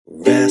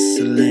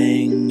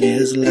Wrestling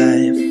is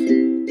life.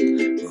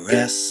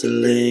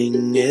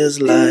 Wrestling is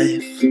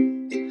life.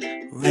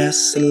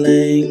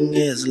 Wrestling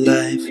is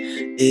life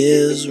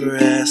is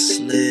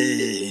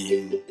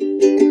wrestling.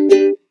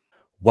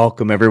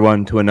 Welcome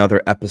everyone to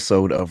another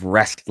episode of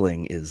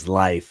Wrestling is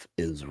Life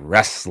is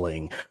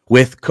Wrestling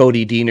with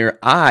Cody Deaner.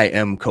 I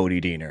am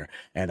Cody Deaner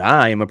and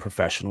I am a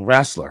professional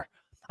wrestler.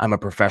 I'm a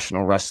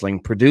professional wrestling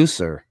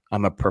producer.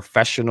 I'm a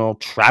professional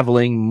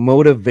traveling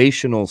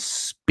motivational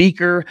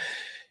speaker,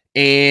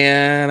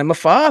 and I'm a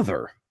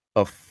father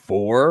of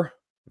 4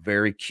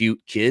 very cute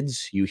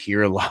kids. You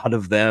hear a lot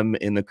of them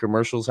in the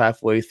commercials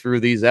halfway through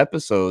these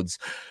episodes.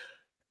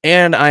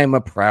 And I am a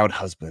proud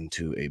husband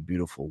to a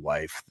beautiful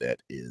wife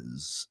that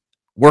is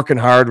working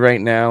hard right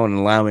now and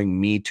allowing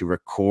me to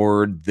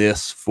record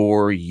this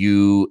for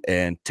you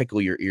and tickle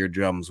your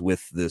eardrums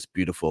with this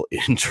beautiful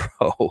intro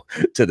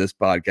to this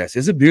podcast.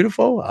 Is it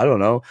beautiful? I don't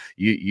know.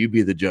 You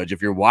be the judge.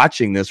 If you're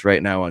watching this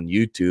right now on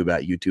YouTube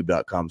at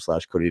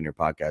youtube.com/Cody Deaner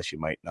podcast, you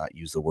might not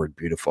use the word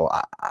beautiful.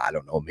 I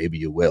don't know. Maybe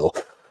you will.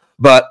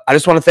 But I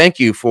just want to thank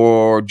you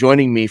for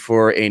joining me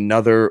for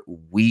another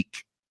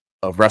week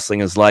of Wrestling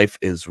is Life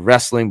is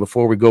Wrestling.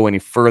 Before we go any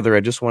further,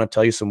 I just want to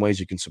tell you some ways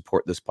you can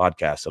support this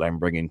podcast that I'm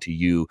bringing to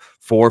you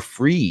for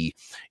free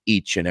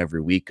each and every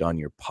week on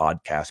your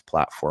podcast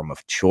platform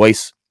of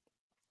choice.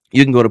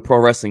 You can go to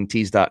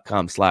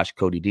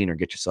prowrestlingtees.com/Cody Deaner,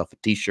 get yourself a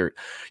t-shirt.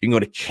 You can go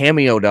to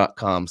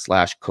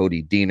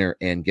cameo.com/Cody Deaner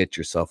and get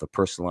yourself a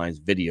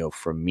personalized video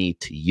from me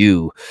to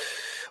you.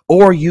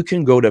 Or you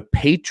can go to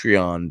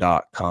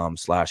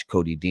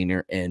patreon.com/Cody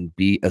Deaner and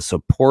be a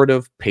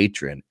supportive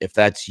patron. If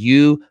that's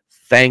you,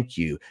 thank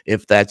you.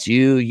 If that's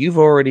you, you've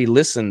already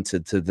listened to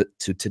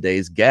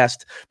today's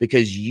guest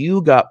because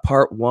you got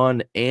part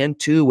 1 and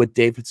 2 with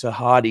David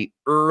Sahadi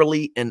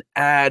early and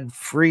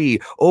ad-free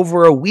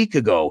over a week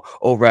ago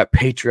over at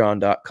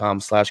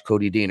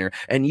patreon.com/Cody Deaner.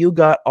 And you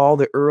got all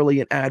the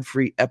early and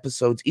ad-free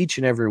episodes each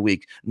and every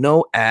week.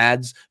 No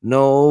ads,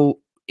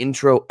 no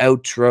intro,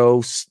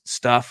 outro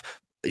stuff.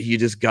 You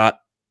just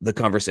got the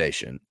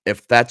conversation.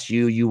 If that's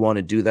you, you want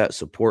to do that,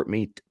 support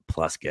me,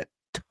 plus get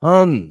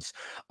tons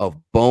of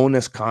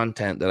bonus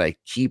content that I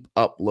keep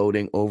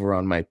uploading over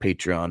on my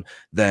Patreon,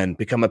 then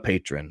become a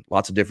patron.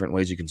 Lots of different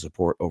ways you can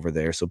support over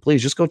there. So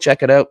please just go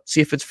check it out.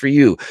 See if it's for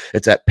you.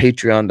 It's at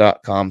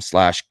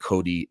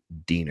patreon.com/Cody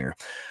Deaner.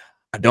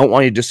 I don't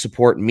want you to just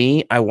support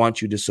me. I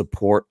want you to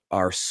support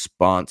our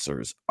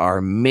sponsors, our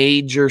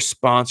major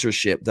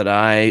sponsorship that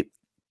I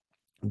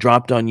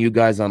dropped on you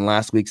guys on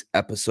last week's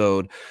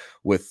episode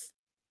with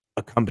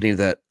a company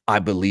that I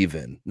believe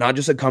in, not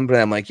just a company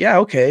I'm like, yeah,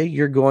 okay,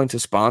 you're going to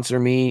sponsor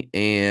me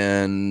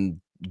and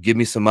give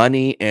me some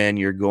money and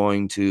you're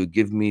going to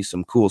give me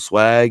some cool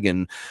swag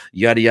and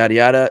yada, yada,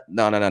 yada.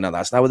 No.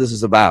 That's not what this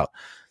is about.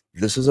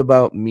 This is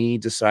about me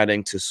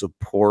deciding to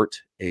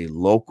support a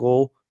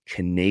local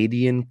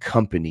Canadian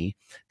company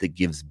that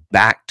gives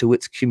back to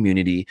its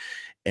community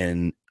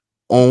and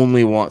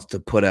only wants to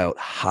put out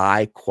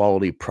high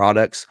quality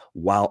products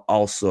while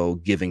also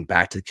giving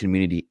back to the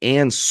community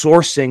and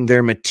sourcing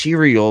their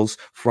materials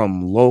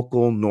from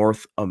local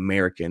North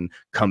American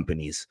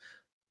companies.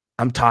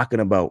 I'm talking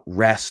about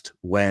Rest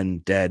When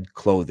Dead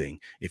clothing.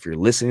 If you're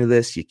listening to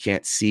this, you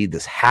can't see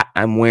this hat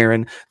I'm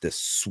wearing, this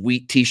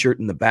sweet t-shirt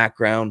in the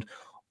background,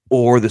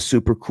 or the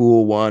super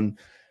cool one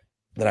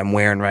that I'm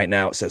wearing right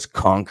now. It says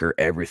Conquer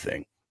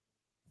Everything.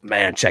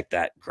 Man, check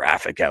that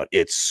graphic out.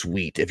 It's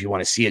sweet. If you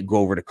want to see it, go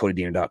over to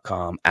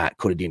CodyDeaner.com at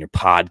Cody Deaner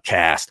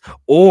Podcast.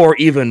 Or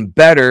even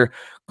better,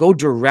 go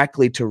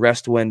directly to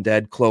Rest When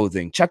Dead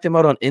Clothing. Check them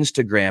out on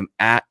Instagram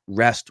at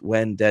Rest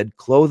When Dead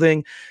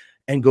Clothing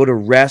and go to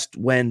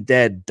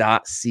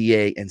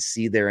restwhendead.ca and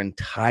see their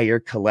entire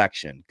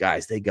collection.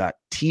 Guys, they got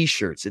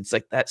t-shirts. It's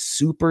like that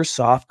super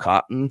soft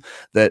cotton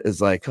that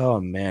is like, oh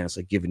man, it's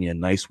like giving you a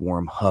nice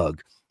warm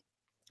hug.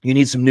 You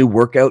need some new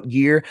workout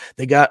gear.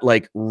 They got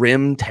like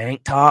rim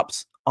tank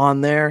tops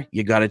on there.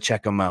 You got to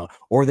check them out.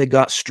 Or they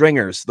got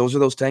stringers. Those are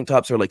those tank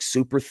tops that are like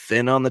super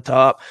thin on the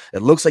top.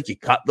 It looks like you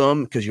cut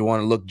them because you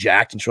want to look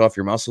jacked and show off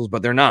your muscles,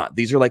 but they're not.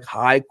 These are like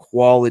high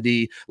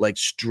quality, like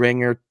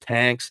stringer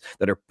tanks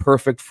that are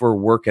perfect for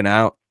working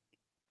out.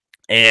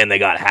 And they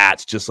got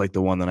hats just like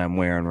the one that I'm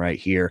wearing right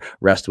here.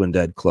 Rest When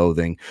Dead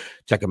Clothing.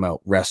 Check them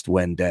out.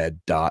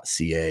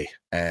 restwhendead.ca.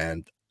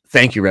 And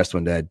thank you, Rest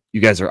When Dead.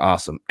 You guys are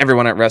awesome.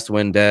 Everyone at Rest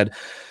When Dead,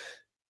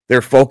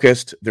 they're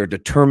focused, they're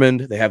determined,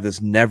 they have this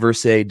never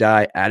say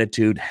die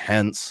attitude,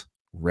 hence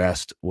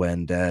Rest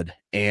When Dead.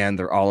 And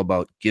they're all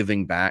about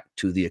giving back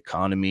to the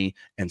economy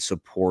and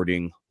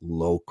supporting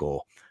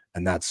local.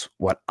 And that's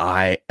what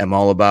I am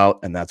all about.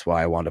 And that's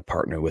why I want to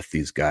partner with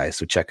these guys.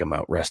 So check them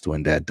out,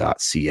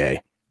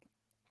 restwhendead.ca.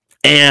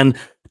 And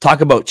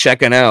talk about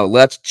checking out.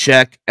 Let's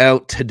check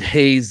out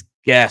today's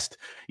guest.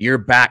 You're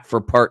back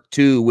for part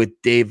 2 with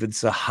David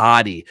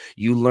Sahadi.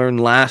 You learned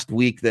last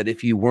week that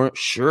if you weren't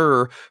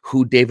sure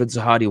who David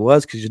Sahadi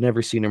was because you've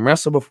never seen him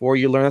wrestle before,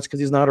 you learn that's because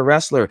he's not a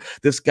wrestler.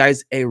 This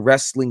guy's a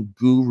wrestling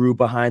guru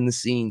behind the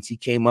scenes. He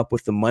came up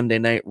with the Monday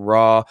Night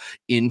Raw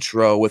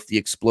intro with the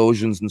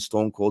explosions and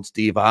Stone Cold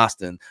Steve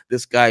Austin.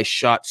 This guy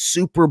shot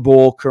Super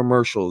Bowl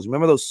commercials.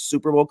 Remember those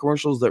Super Bowl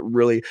commercials that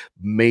really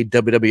made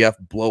WWF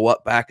blow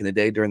up back in the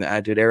day during the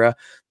Attitude Era?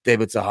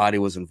 David Sahadi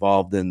was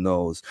involved in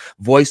those.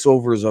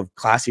 Voiceovers of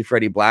Classy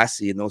Freddie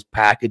Blassie in those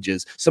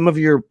packages. Some of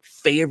your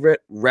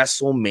favorite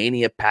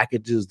WrestleMania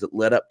packages that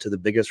led up to the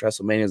biggest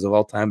WrestleManias of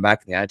all time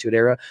back in the Attitude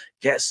Era.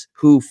 Guess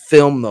who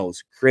filmed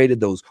those, created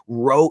those,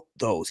 wrote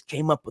those,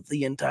 came up with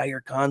the entire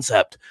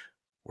concept?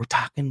 We're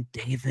talking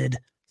David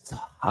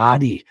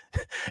Sahadi.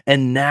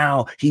 And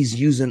now he's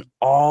using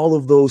all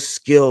of those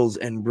skills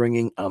and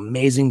bringing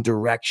amazing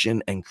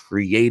direction and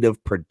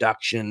creative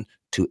production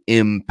to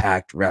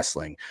Impact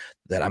Wrestling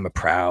that I'm a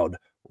proud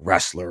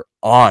wrestler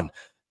on.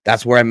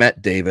 That's where I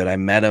met David. I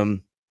met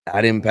him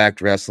at Impact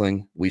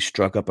Wrestling. We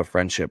struck up a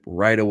friendship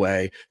right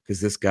away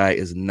because this guy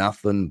is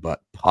nothing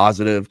but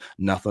positive,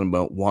 nothing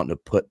but wanting to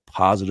put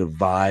positive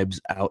vibes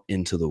out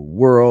into the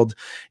world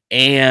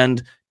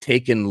and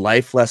taking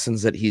life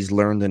lessons that he's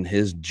learned in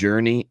his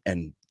journey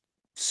and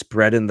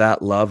spreading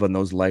that love and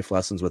those life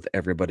lessons with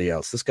everybody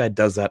else. This guy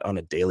does that on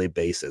a daily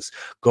basis.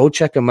 Go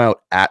check him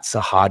out at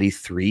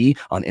Sahadi3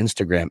 on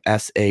Instagram,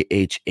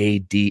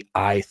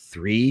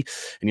 Sahadi3,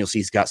 and you'll see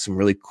he's got some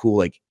really cool,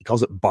 like he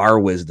calls it bar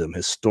wisdom.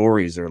 His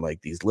stories are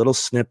like these little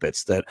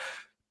snippets that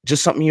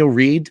just something you'll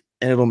read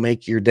and it'll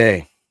make your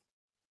day.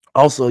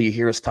 Also, you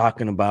hear us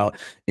talking about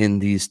in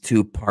these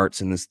 2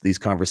 parts in these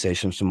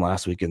conversations from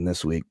last week and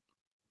this week,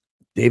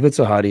 David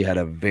Sahadi had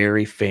a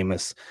very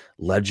famous,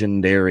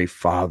 legendary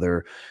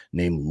father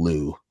named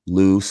Lou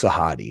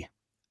Sahadi,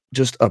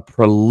 just a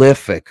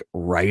prolific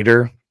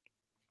writer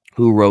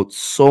who wrote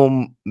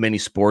so many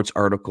sports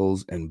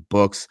articles and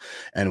books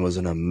and was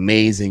an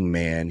amazing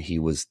man. He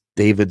was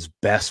David's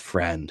best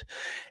friend.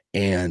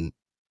 And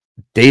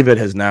David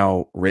has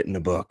now written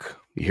a book.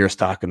 You hear us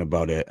talking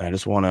about it. I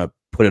just want to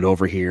put it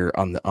over here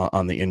on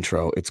the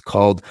intro. It's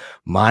called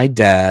My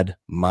Dad,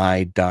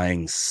 My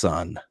Dying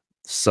Son.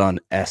 Son,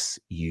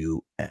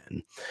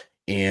 S-U-N.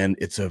 And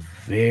it's a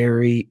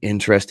very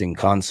interesting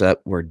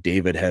concept where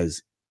David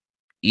has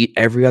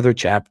every other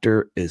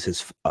chapter is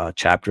his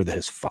chapter that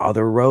his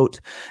father wrote,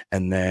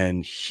 and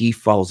then he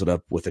follows it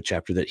up with a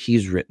chapter that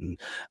he's written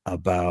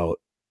about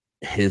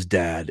his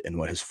dad and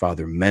what his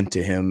father meant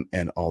to him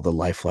and all the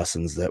life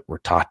lessons that were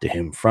taught to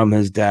him from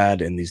his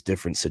dad and these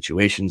different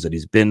situations that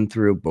he's been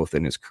through both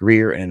in his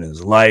career and in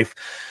his life.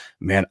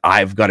 Man,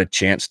 I've got a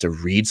chance to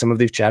read some of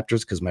these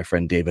chapters because my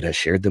friend David has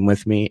shared them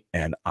with me,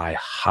 and I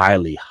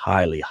highly,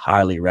 highly,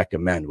 highly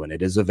recommend when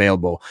it is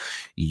available,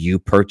 you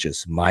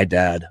purchase My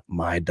Dad,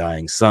 My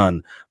Dying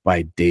Son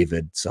by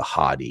David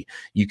Sahadi.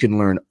 You can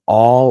learn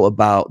all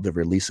about the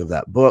release of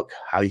that book,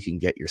 how you can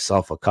get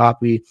yourself a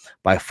copy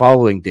by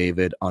following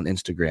David on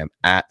Instagram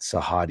at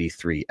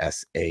Sahadi3,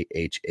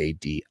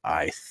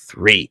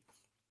 Sahadi3.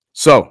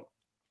 So,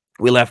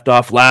 we left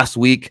off last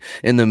week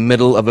in the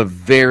middle of a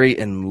very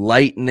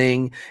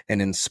enlightening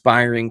and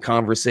inspiring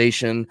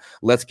conversation.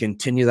 Let's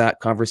continue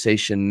that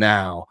conversation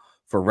now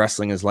for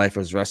Wrestling is Life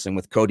is Wrestling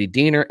with Cody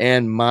Deaner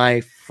and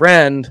my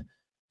friend,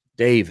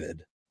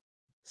 David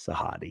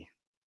Sahadi.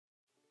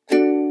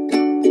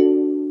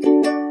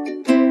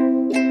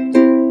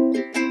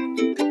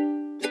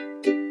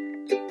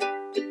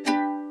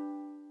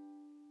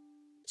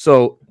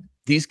 So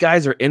these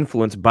guys are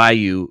influenced by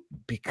you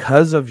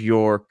because of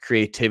your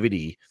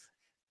creativity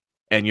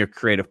and your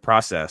creative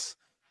process,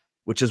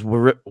 which is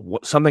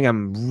something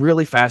I'm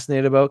really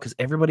fascinated about because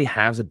everybody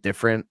has a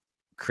different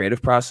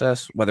creative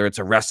process, whether it's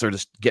a wrestler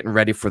just getting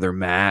ready for their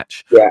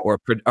match, or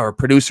a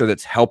producer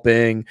that's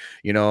helping,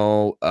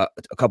 a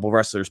couple of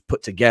wrestlers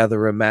put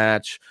together a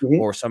match,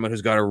 or someone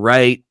who's got to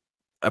write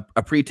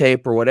a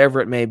pre-tape or whatever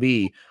it may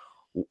be.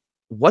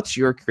 What's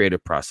your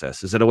creative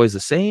process? Is it always the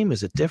same?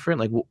 Is it different?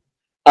 Like,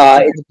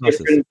 it's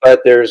different,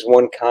 but there's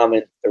one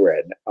common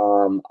thread.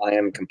 I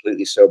am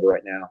completely sober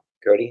right now,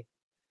 Cody.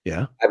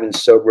 Yeah. I've been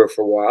sober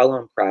for a while.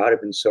 I'm proud.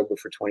 I've been sober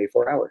for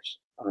 24 hours.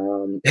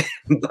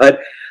 But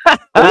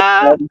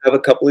I have a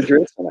couple of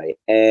drinks tonight.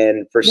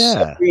 And for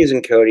some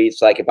reason, Cody,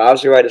 it's like if I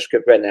was to write a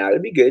script right now,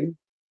 it'd be good,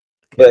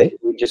 but it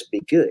would just be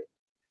good.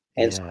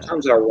 And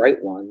sometimes I'll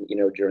write one,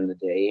 during the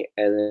day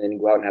and then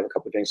go out and have a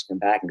couple of drinks and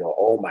come back and go,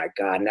 oh my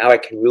God, now I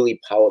can really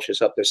polish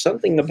this up. There's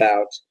something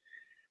about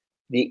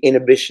the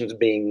inhibitions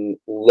being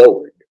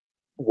lowered,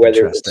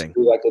 whether it's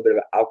through like a little bit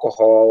of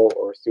alcohol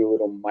or through a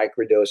little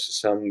microdose of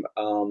some,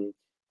 I don't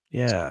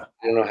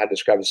know how to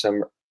describe it,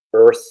 some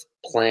earth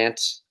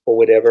plant or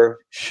whatever.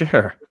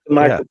 Sure.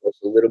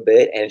 Microdose a little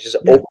bit, and it just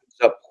opens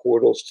up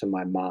portals to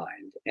my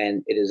mind.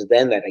 And it is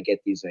then that I get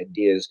these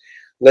ideas.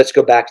 Let's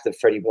go back to the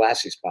Freddie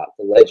Blassie spot,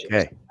 the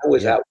legend. I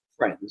was out with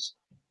friends,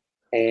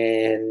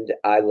 and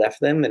I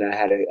left them, and I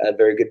had a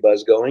very good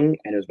buzz going,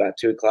 and it was about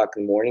 2 o'clock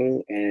in the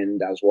morning,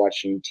 and I was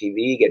watching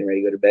TV, getting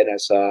ready to go to bed, and I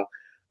saw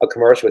a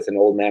commercial with an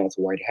old man with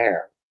white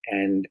hair.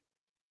 And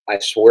I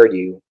swear to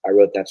you, I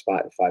wrote that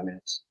spot in 5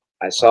 minutes.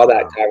 I saw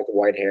that guy with the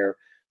white hair.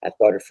 I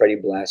thought of Freddie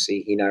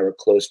Blassie. He and I were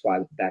close by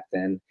back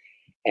then.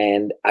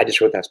 And I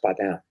just wrote that spot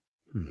down.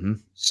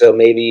 So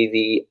maybe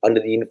the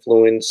Under the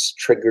Influence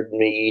triggered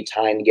me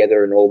tying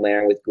together an old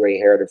man with gray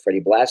hair to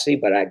Freddie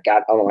Blassie, but I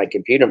got on my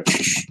computer.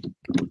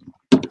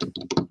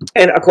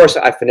 And of course,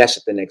 I finessed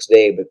it the next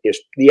day, but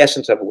the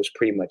essence of it was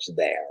pretty much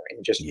there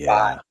in just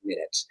 5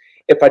 minutes.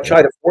 If I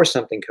try to force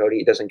something, Cody,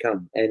 it doesn't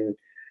come. And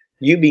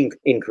you being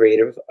in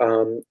creative,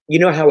 you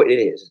know how it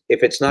is.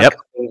 If it's not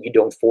coming, you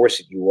don't force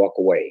it, you walk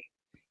away.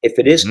 If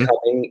it is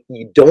coming,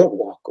 you don't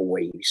walk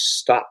away, you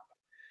stop.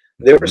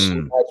 There were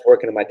some nights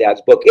working on my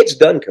dad's book. It's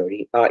done,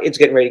 Cody. It's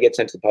getting ready to get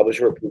sent to the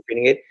publisher. We're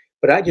proofreading it.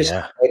 But I just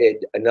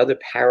added another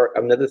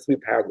 3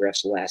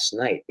 paragraphs last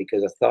night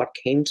because a thought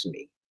came to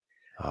me.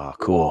 Oh,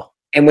 cool.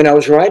 And when I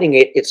was writing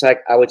it, it's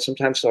like I would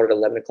sometimes start at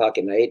 11 o'clock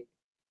at night,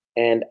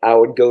 and I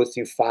would go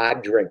through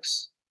 5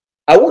 drinks.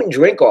 I wouldn't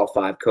drink all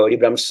 5, Cody,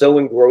 but I'm so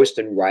engrossed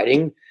in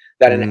writing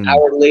that an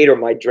hour later,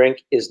 my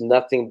drink is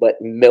nothing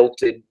but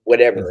melted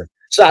whatever.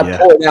 So I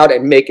pour it out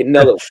and make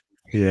another one.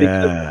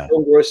 Because I'm so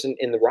engrossed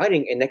in the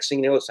writing, and next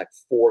thing you know, it's like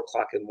 4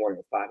 o'clock in the morning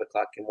or 5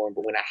 o'clock in the morning.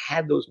 But when I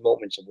had those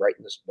moments of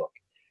writing this book,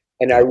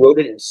 and I wrote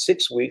it in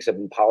 6 weeks, I've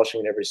been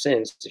polishing it ever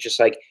since. It's just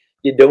like,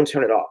 you don't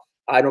turn it off.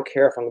 I don't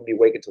care if I'm going to be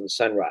awake until the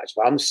sunrise.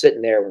 If I'm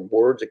sitting there and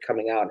words are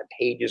coming out and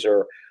pages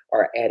are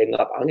adding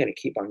up, I'm going to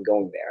keep on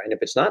going there. And if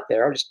it's not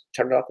there, I'll just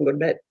turn it off and go to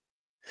bed.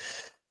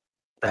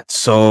 I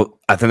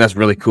think that's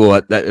really cool.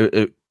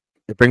 It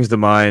brings to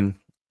mind,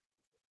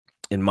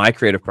 in my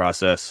creative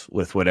process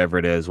with whatever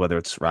it is, whether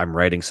it's I'm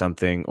writing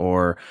something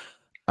or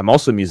I'm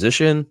also a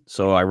musician,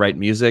 so I write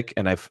music,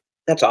 and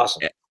that's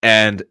awesome.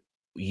 And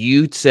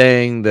you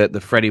saying that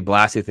the Freddie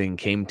Blassie thing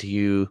came to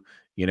you,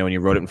 you know, when you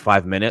wrote it in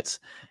 5 minutes.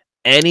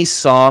 Any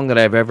song that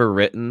I've ever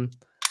written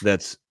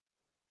that's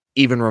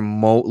even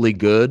remotely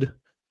good,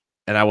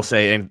 and I will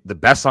say, and the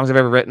best songs I've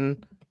ever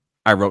written,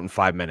 I wrote in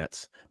 5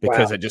 minutes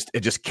because it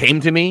just came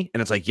to me,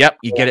 and it's like, yep,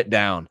 you get it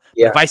down.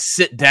 If I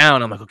sit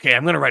down, I'm like, okay,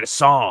 I'm gonna write a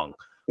song.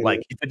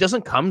 Like, if it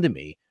doesn't come to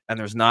me and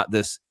there's not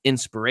this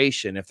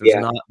inspiration, if there's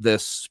not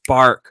this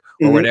spark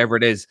or whatever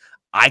it is,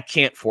 I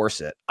can't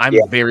force it. I'm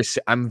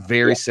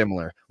very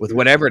similar with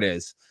whatever it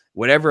is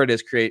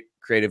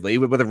creatively.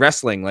 Even with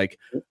wrestling, like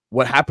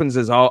what happens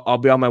is I'll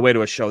be on my way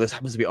to a show. This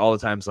happens to be all the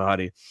time,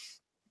 Sahadi.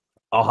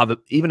 I'll have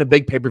even a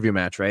big pay-per-view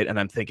match, right? And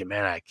I'm thinking,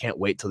 man, I can't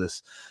wait till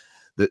this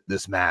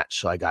match.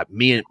 So I got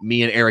me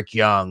and Eric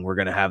Young. We're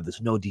gonna have this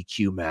no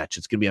DQ match.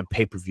 It's gonna be on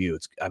pay-per-view.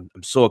 I'm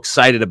so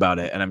excited about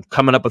it, and I'm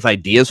coming up with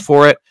ideas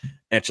for it,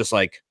 and it's just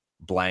like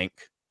blank,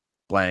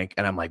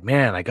 and I'm like,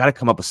 man, I got to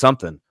come up with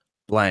something.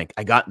 Blank.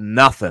 I got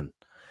nothing.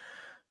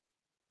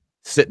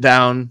 Sit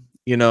down,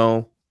 you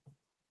know,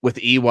 with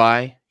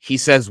EY. He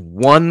says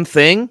one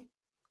thing,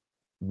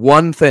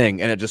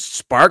 and it just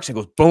sparks and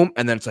goes boom,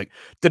 and then it's like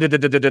da da da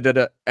da da da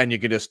da, and you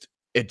can just.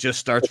 It just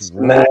starts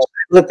rolling.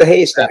 Look, the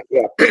haystack,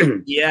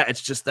 yeah, it's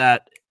just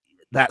that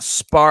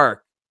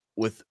spark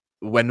with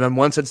when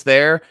once it's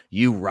there,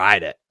 you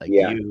ride it. Like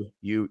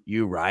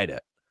you ride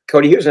it.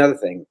 Cody, here's another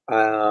thing.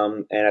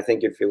 And I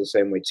think you feel the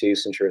same way too,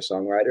 since you're a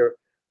songwriter.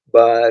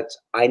 But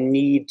I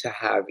need to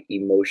have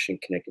emotion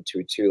connected to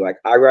it too. Like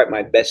I write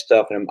my best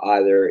stuff and I'm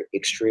either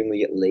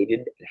extremely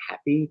elated and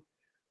happy,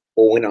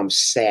 or when I'm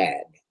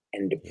sad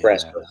and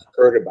depressed or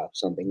hurt about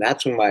something.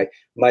 That's when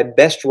my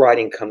best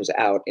writing comes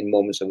out in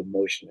moments of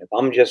emotion. If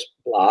I'm just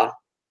blah,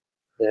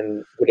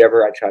 then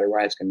whatever I try to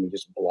write is going to be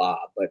just blah.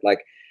 But like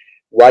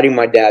writing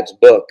my dad's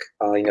book,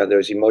 you know,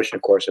 there's emotion,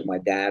 of course, of my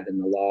dad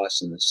and the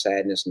loss and the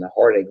sadness and the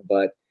heartache.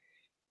 But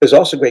there's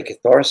also great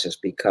catharsis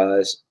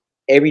because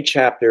every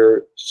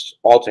chapter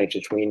alternates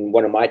between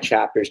one of my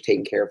chapters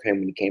taking care of him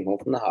when he came home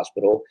from the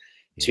hospital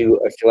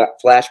to a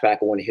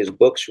flashback of one of his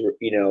books,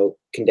 you know,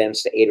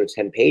 condensed to 8 or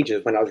 10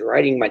 pages. When I was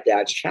writing my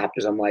dad's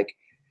chapters, I'm like,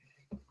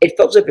 it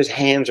felt as if his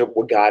hands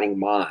were guiding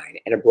mine.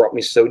 And it brought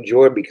me so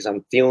joy because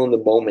I'm feeling the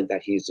moment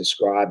that he's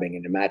describing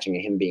and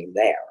imagining him being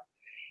there.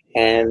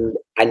 And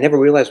I never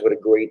realized what a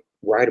great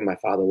writer my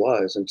father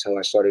was until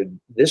I started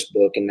this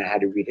book and I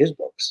had to read his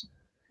books.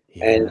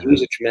 And he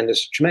was a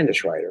tremendous,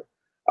 tremendous writer.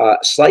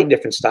 Slightly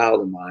different style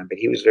than mine, but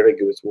he was very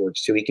good with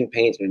words too. He can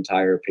paint an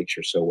entire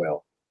picture so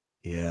well.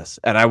 Yes,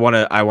 and I want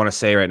to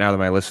say right now to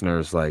my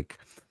listeners, like,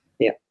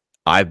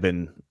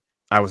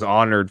 I was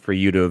honored for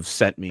you to have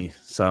sent me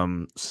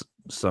some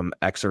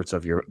excerpts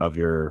of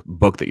your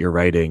book that you're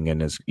writing,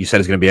 and as you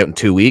said, it's going to be out in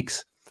 2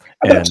 weeks.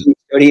 And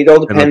it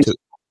all depends.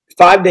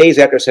 5 days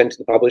after sent to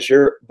the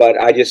publisher, but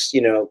I just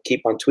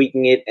keep on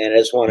tweaking it, and I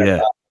just want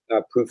to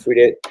proofread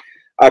it.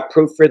 I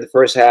proofread the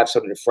first half, so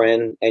did a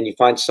friend, and you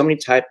find so many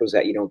typos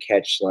that you don't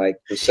catch. Like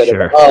instead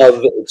of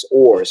it's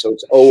or, so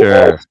it's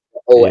O-F.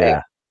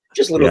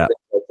 Just little things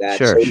like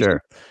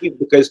that.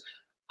 Because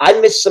I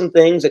missed some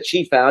things that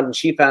she found,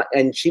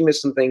 and she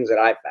missed some things that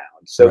I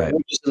found. So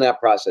we're just in that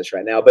process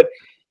right now. But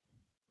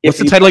what's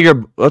the title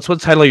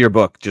of your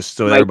book? Just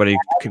so everybody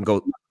can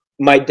go.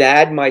 my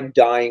dad, my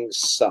dying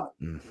son.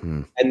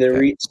 Mm-hmm. And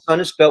the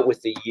son is spelled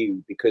with the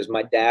U because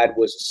my dad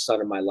was the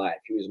son of my life.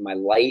 He was my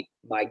light,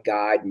 my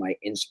guide, my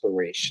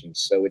inspiration.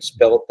 So it's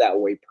spelled that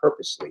way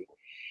purposely.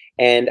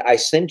 And I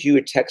sent you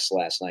a text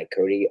last night,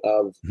 Cody,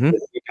 of the 3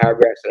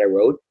 paragraphs that I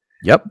wrote.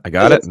 Yep, I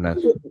got it. And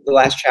the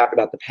last chapter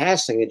about the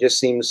passing, it just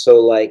seems so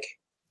like,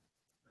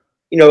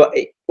 you know,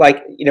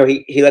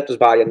 he left his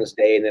body on this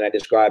day, and then I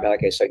described how,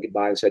 like, I said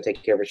goodbye and said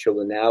take care of his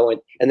children now, and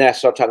then I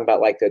started talking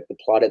about like the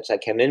plaudits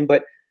that came in,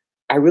 but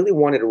I really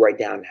wanted to write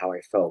down how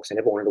I felt because I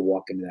never wanted to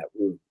walk into that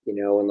room, you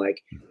know, and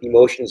like the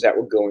emotions that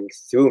were going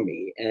through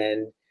me.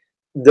 And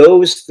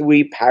those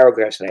 3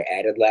 paragraphs that I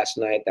added last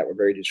night that were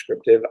very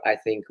descriptive, I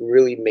think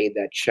really made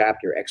that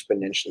chapter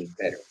exponentially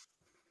better.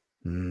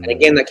 And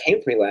again, that came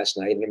to me last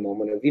night in a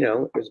moment of, you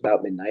know, it was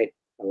about midnight.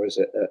 I was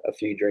a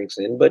few drinks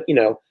in, but, you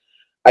know,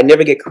 I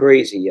never get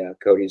crazy,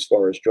 Cody, as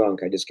far as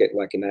drunk. I just get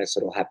like a nice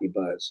little happy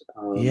buzz.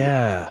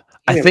 Yeah.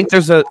 I think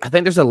there's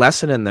a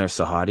lesson in there,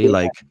 Sahadi,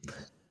 like,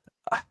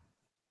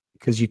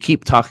 because you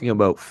keep talking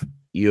about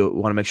you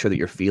want to make sure that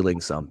you're feeling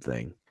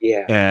something.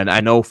 Yeah. And I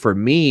know for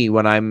me,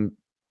 when I'm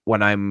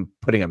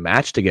putting a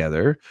match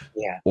together,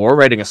 or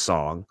writing a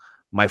song,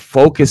 my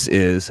focus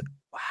is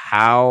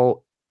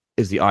how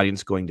is the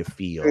audience going to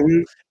feel.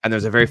 And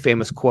there's a very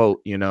famous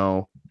quote, you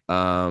know,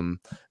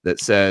 that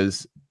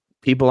says,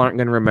 people aren't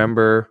going to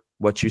remember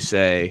what you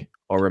say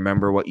or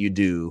remember what you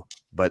do,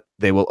 but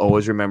they will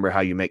always remember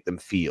how you make them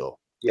feel.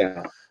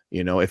 Yeah.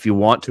 You know, if you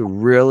want to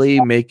really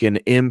make an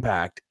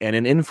impact and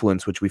an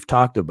influence, which we've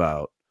talked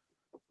about,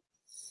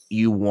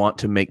 you want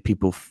to make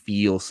people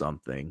feel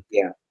something.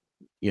 Yeah.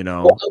 You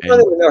know, well, I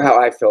don't even know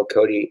how I felt,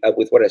 Cody,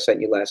 with what I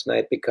sent you last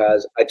night,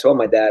 because I told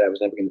my dad I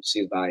was never going to see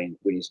his body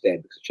when he's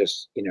dead, because it's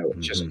just, you know,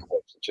 it's just a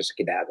corpse, it's just a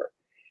cadaver.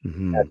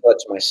 I thought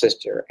to my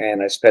sister,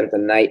 and I spent the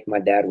night my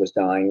dad was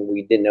dying.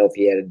 We didn't know if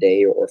he had a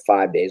day or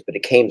 5 days, but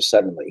it came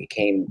suddenly. It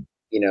came,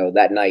 you know,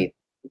 that night.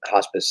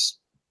 Hospice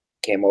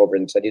came over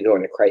and said, "You're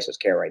doing a crisis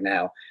care right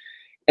now."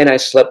 And I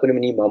slept with him,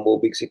 and he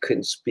mumbled because he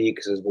couldn't speak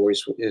because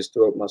his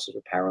throat muscles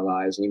were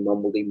paralyzed, and he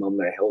mumbled.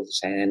 I held his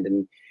hand,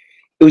 and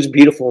it was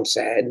beautiful and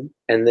sad.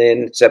 And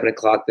then at 7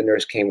 o'clock, the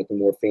nurse came with the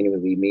morphine and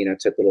would leave me, and I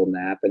took a little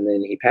nap. And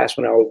then he passed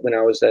when I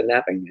was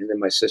napping. And then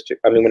my sister,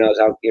 when I was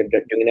out, you know,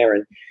 doing an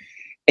errand.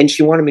 And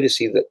she wanted me to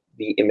see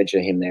the image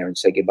of him there and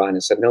say goodbye. And I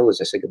said, no, Liz,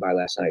 I said goodbye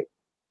last night.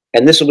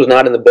 And this was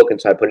not in the book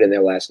until I put it in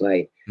there last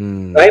night. I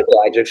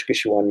obliged her because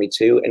she wanted me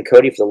to. And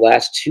Cody, for the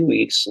last 2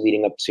 weeks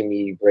leading up to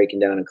me breaking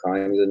down and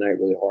crying the night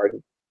really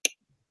hard,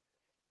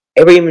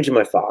 every image of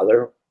my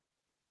father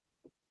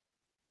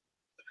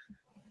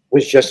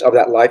was just of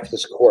that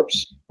lifeless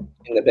corpse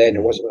in the bed. And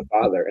it wasn't my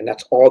father. And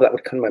that's all that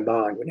would come to my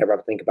mind whenever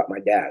I think about my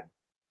dad.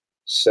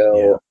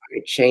 So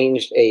I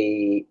changed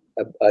a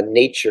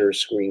nature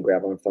screen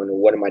grab on phone of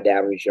what my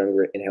dad when he was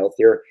younger and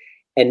healthier,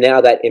 and now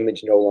that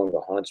image no longer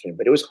haunts me,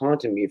 but it was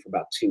haunting me for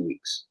about 2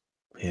 weeks.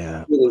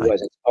 It really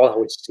was. It's all I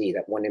would see,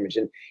 that one image,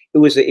 and it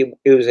was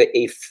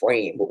a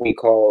frame, what we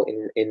call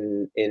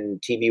in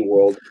TV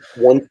world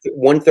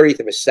 1/30th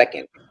of a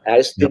second. And I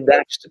just did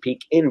that just to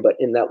peek in, but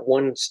in that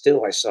one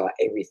still I saw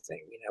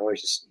everything. You know, it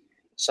was just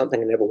something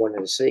I never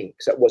wanted to see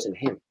because that wasn't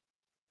him.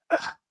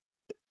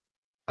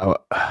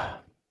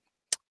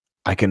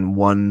 I can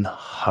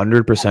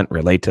 100%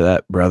 relate to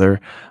that, brother.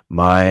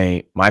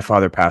 My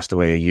father passed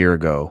away a year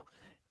ago,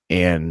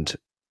 and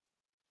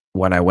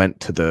when I went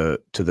to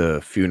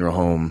the funeral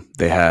home,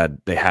 they had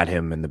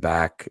him in the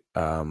back,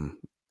 and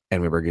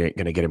we were going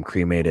to get him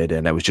cremated,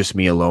 and it was just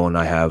me alone.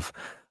 I have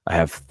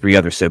 3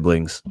 other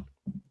siblings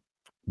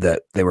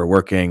that they were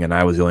working, and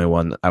I was the only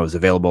one I was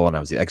available, and I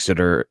was the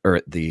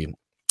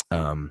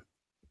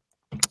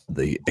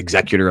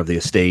executor of the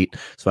estate.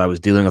 So I was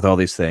dealing with all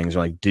these things.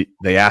 Like,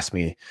 they asked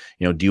me,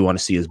 you know, do you want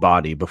to see his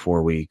body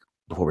before we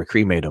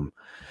cremate him?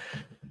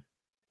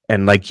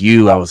 And like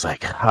you, I was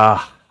like, I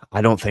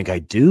don't think I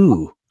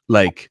do.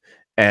 Like,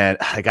 and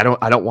like, I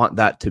don't want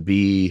that to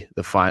be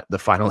the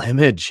final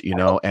image, you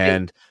know?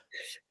 And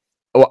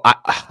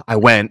I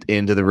went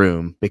into the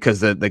room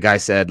because the guy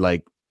said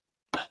like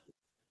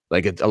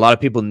a lot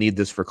of people need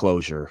this for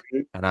closure.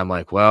 And I'm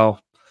like,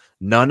 well,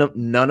 none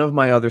of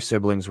my other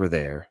siblings were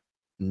there.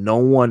 No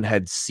one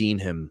had seen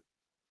him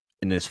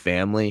in his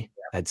family,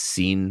 had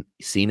seen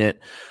it.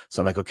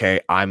 So I'm like, okay,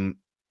 I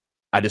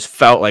just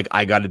felt like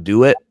I got to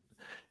do it.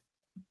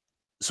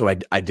 So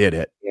I did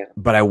it.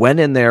 But I went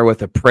in there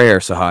with a prayer,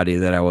 Sahadi,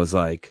 that I was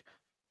like,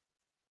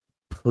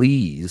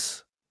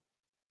 please,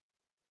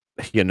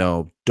 you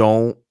know,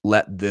 don't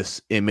let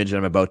this image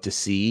I'm about to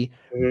see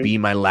be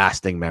my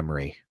lasting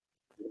memory.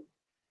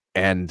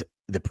 And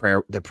the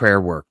prayer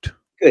worked.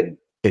 Good.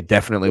 It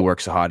definitely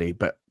works, Sahadi.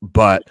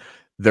 But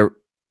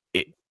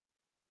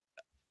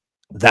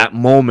that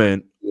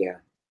moment,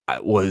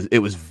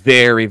 it was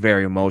very,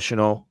 very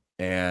emotional,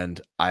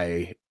 and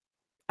I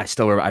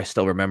still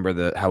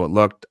remember how it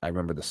looked. I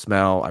remember the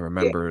smell. I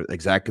remember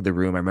exactly the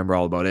room. I remember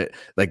all about it.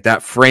 Like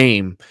that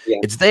frame,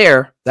 it's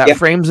there. That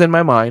frame's in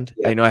my mind.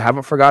 I know I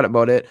haven't forgot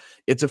about it.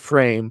 It's a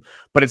frame,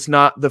 but it's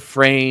not the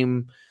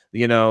frame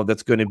you know,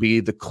 that's going to be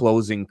the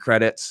closing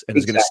credits and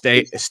is going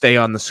to stay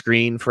on the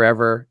screen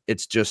forever.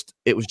 It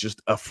was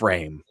just a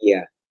frame.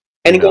 Yeah.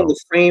 And again, the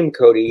frame,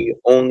 Cody,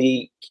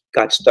 only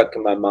got stuck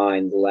in my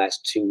mind the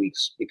last 2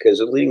 weeks because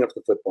leading up to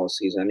the football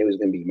season, I knew it was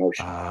going to be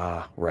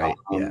emotional. Right.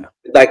 Yeah.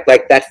 Like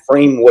that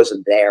frame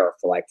wasn't there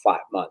for like 5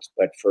 months,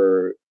 but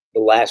for the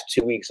last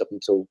 2 weeks up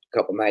until a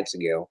couple nights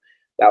ago,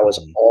 that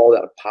was all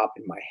that would pop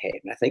in my head.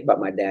 And I think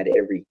about my dad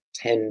every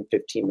 10,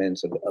 15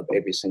 minutes of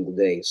every single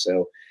day.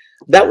 So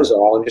that was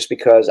all. And just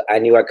because I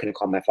knew I couldn't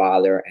call my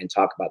father and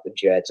talk about the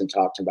Jets and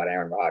talk to him about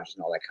Aaron Rodgers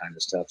and all that kind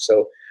of stuff.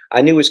 So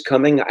I knew it was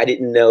coming. I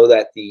didn't know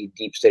that the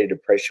deep state of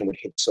depression would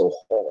hit so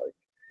hard.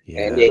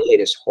 Yeah. And it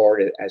hit as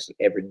hard as it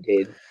ever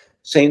did.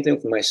 Same thing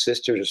with my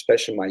sisters,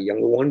 especially my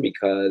younger one,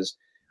 because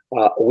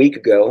a week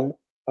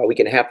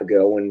and a half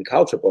ago, when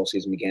college football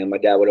season began, my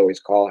dad would always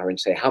call her and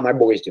say, "How are my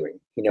boys doing?"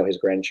 You know, his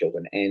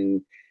grandchildren.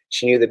 And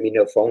she knew there'd be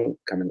no phone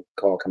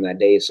call coming that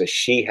day. So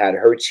she had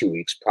her 2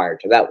 weeks prior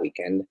to that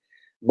weekend.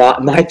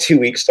 My 2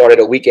 weeks started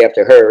a week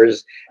after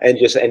hers and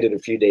just ended a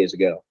few days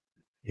ago.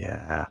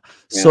 Yeah.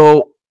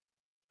 So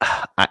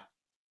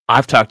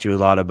I've talked to you a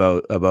lot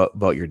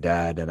about your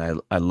dad,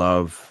 and I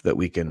love that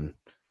we can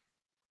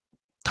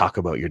talk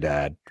about your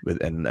dad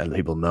and let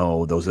people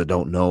know. Those that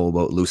don't know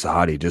about Lou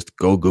Sahadi, just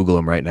go Google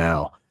him right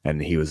now. And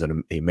he was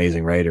an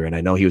amazing writer, and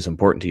I know he was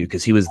important to you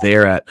because he was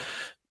there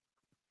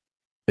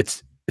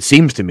it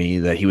seems to me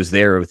that he was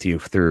there with you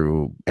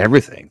through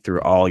everything,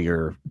 through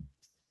your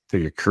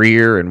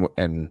career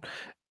and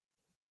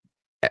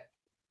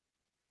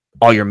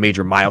all your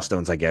major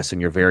milestones, I guess, in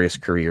your various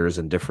careers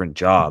and different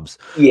jobs.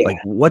 Yeah. Like,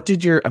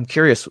 I'm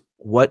curious,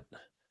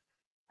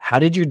 how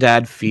did your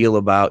dad feel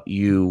about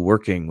you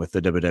working with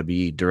the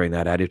WWE during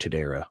that Attitude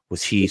Era?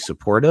 Was he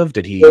supportive?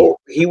 Did he?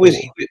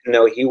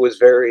 No, he was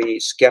very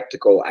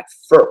skeptical at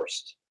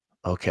first.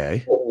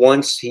 Okay. But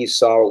once he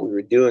saw what we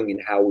were doing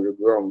and how we were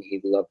growing, he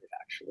loved it,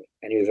 actually.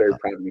 And he was very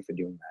proud of me for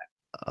doing that.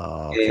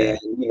 Okay.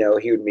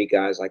 And, he would meet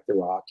guys like The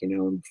Rock,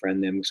 and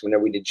befriend them. So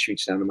whenever we did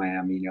shoots down to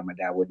Miami, my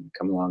dad would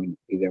come along and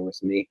be there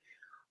with me.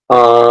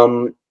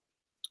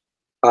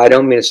 I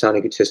don't mean to sound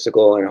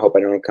egotistical, and I hope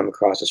I don't come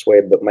across this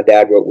way, but my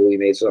dad wrote Willie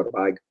Mays'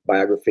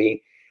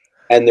 autobiography.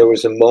 And there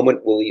was a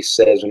moment Willie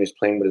says when he was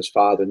playing with his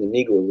father in the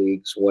Negro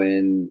Leagues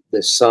when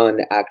the son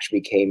actually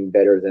became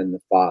better than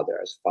the father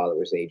as the father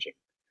was aging.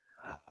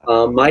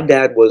 My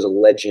dad was a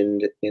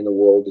legend in the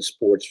world of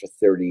sports for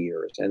 30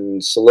 years.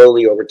 And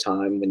slowly over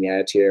time, when the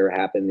Attitude Era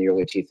happened in the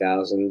early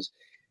 2000s,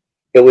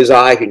 it was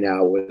I who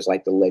now was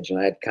like the legend.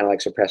 I had kind of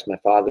like suppressed my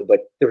father,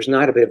 but there was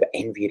not a bit of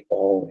envy at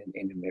all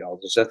in him at all.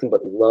 There's nothing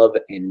but love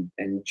and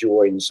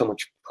joy and so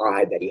much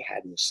pride that he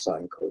had in his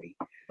son, Cody.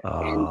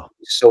 And he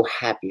was so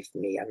happy for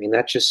me. I mean,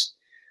 that's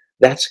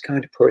the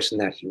kind of person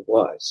that he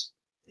was.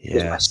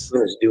 Yes. My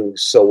son is doing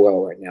so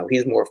well right now.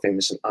 He's more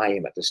famous than I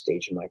am at this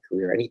stage in my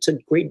career, and he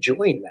took great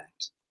joy in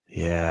that.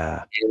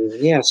 Yeah. And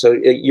yeah, so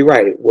you're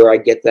right. Where I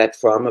get that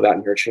from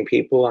about nurturing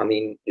people, I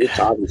mean, it's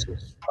obviously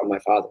from my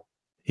father.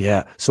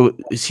 Yeah. So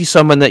is he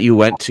someone that you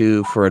went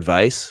to for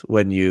advice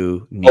when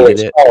you needed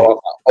it?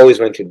 Always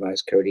went to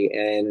advice, Cody.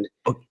 And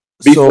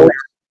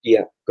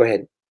yeah, go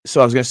ahead.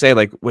 So I was going to say,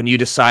 like, when you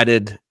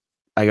decided,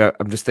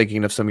 I'm just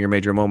thinking of some of your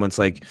major moments.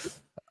 Like,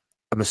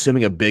 I'm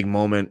assuming a big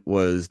moment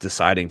was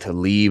deciding to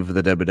leave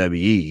the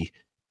WWE.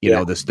 You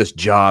know, this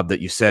job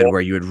that you said where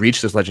you had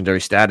reached this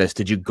legendary status.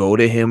 Did you go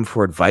to him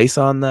for advice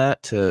on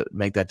that to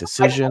make that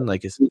decision?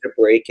 Like, is a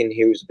break, and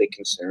he was a big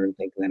concern,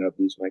 thinking that I'd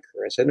lose my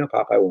career. I said, "No,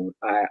 Pop, I won't.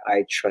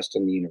 I trust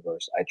in the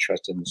universe. I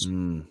trust in the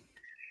sport,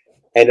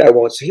 and I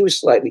won't." So he was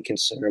slightly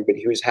concerned, but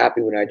he was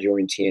happy when I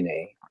joined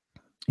TNA.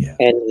 Yeah.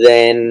 And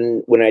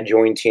then when I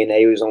joined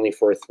TNA, it was only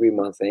for a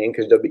 3-month thing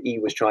because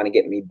WWE was trying to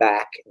get me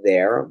back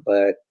there.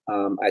 But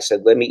I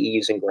said, "Let me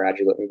ease and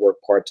gradually let me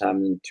work part time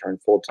and turn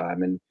full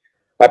time." And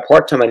by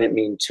part-time, I didn't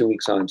mean 2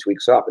 weeks on, 2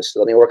 weeks off. It's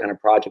let me work on a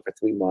project for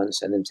 3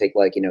 months and then take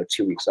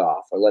 2 weeks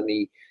off, or let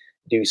me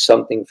do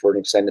something for an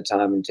extended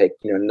time and take,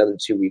 another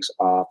 2 weeks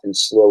off and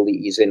slowly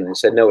ease in. And I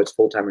said, no, it's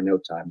full-time or no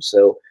time.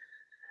 So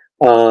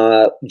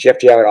Jeff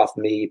Jarrett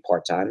offered me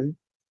part-time,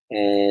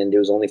 and it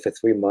was only for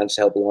 3 months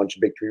to help launch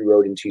Victory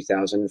Road in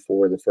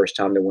 2004, the first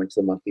time they went to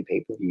the monthly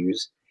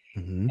pay-per-views.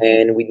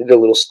 And we did a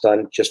little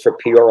stunt just for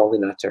PR only,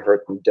 not to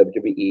hurt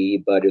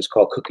WWE, but it was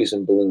called Cookies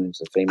and Balloons.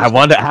 The famous. I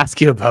wanted to ask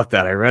you about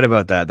that. I read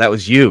about that. That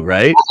was you,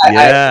 right?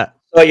 Yeah.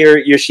 I saw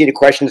your sheet of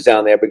questions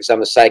down there because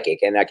I'm a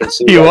psychic and I can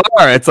see you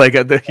are. It's like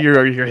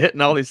you're hitting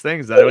all these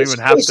things. I don't even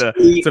have to.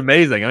 It's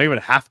amazing. I don't even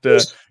have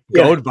to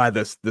go by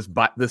this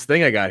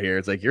thing I got here.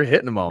 It's like you're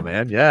hitting them all,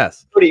 man.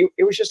 Yes.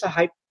 It was just a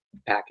hype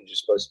package. It's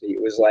supposed to be.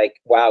 It was like,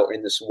 wow!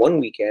 In this one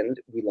weekend,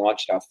 we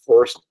launched our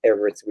first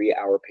ever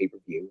 3-hour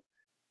pay-per-view.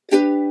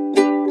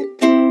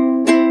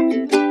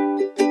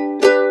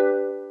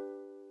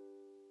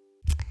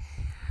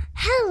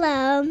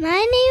 Hello, my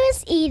name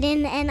is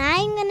Eden, and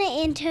I'm going to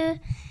enter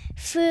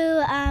through,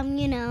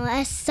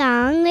 a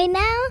song right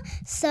now.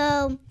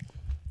 So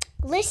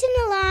listen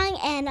along,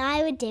 and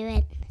I would do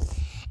it.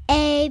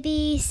 A,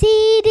 B,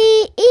 C,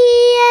 D,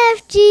 E,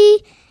 F,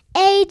 G,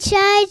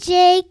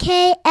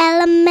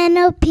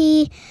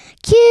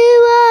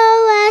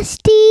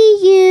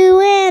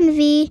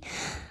 HIJKLMNOPQOSTUNV.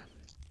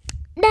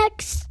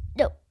 Next,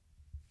 no.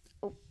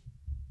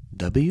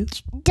 W?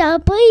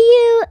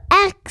 W,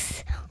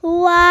 X,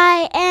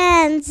 Y,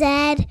 and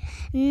Z.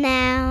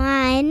 Now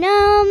I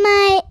know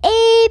my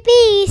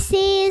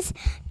ABCs.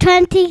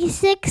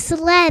 26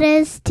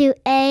 letters to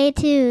A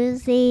to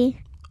Z.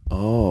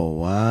 Oh,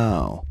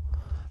 wow.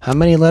 How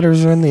many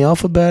letters are in the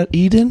alphabet,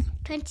 Eden?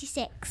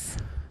 26.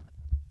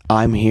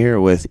 I'm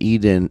here with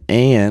Eden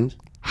and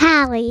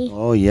Hallie.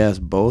 oh yes,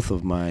 both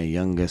of my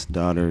youngest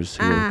daughters.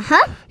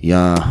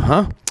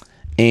 Uh-huh.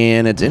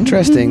 And it's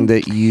interesting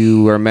that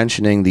you are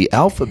mentioning the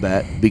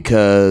alphabet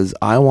because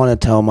I want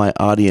to tell my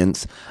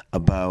audience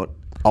about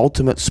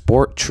Ultimate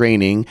Sport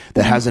Training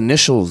that has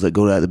initials that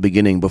go at the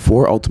beginning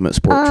before Ultimate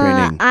Sport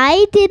Training.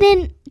 I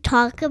didn't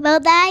talk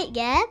about that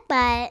yet,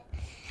 but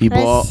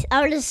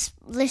I'll just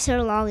listen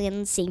along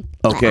and see.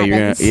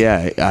 Okay,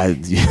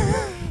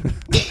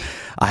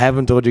 I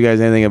haven't told you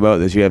guys anything about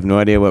this. You have no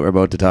idea what we're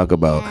about to talk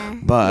about. Yeah,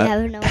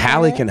 but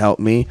Hallie can help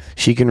me.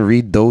 She can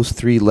read those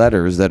 3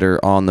 letters that are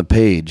on the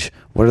page.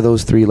 What are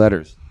those 3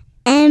 letters?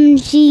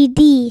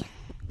 MGD.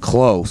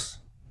 Close.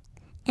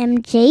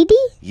 MJD?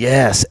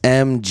 Yes,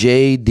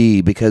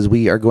 MJD, because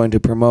we are going to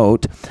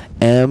promote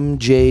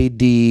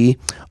MJD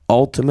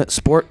Ultimate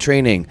Sport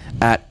Training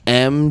at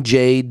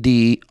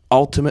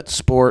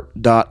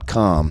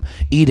mjdultimatesport.com.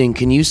 Eden,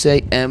 can you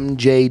say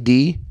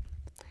MJD?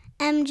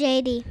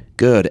 MJD.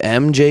 Good.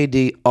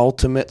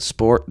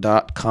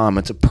 mjdultimatesport.com.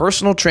 It's a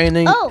personal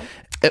training. Oh.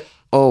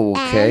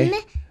 Okay.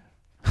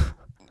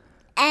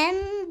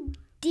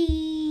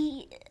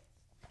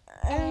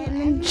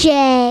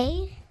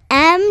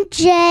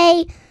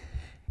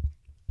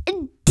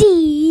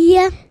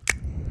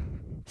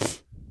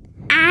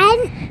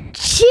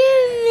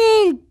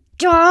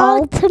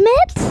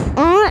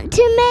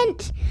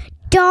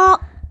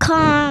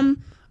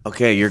 Ultimate.com.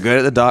 Okay, you're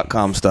good at the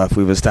 .com stuff.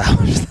 We've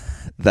established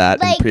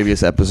that in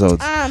previous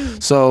episodes.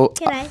 So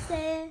can I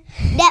say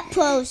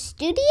NetPro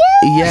Studios?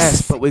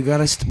 Yes, but we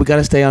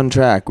gotta stay on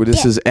track.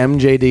 This is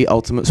MJD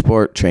Ultimate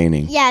Sport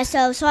Training. Yeah,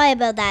 so sorry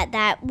about that.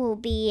 That will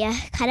be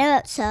cut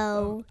out.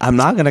 So I'm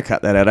not gonna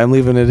cut that out. I'm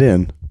leaving it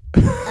in.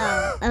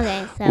 Oh,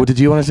 okay. So well, did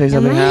you want to say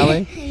something,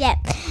 Hallie? Yep.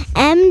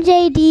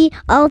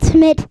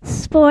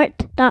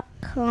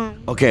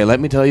 mjdultimatesport.com. Okay, let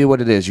me tell you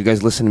what it is. You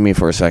guys listen to me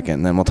for a second,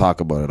 and then we'll talk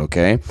about it,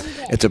 okay?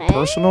 It's a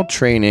personal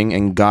training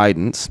and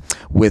guidance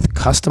with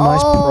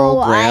customized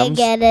programs.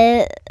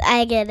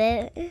 I get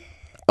it.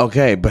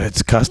 Okay, but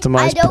it's customized.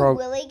 I don't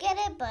really get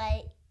it,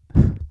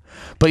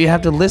 but you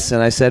have to listen.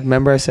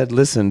 Remember I said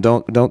listen.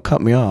 Don't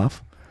cut me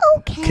off.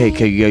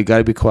 Okay, you got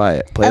to be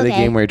quiet. Play the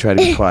game where you try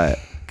to be quiet.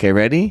 Okay,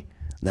 ready?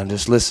 Now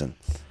just listen.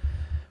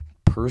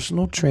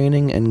 Personal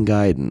training and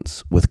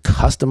guidance with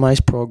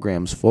customized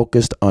programs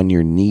focused on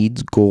your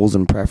needs, goals,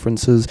 and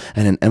preferences,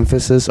 and an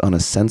emphasis on a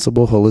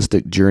sensible,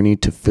 holistic journey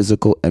to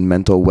physical and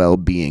mental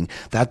well-being.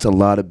 That's a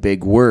lot of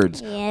big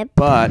words. Yep.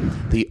 But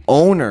the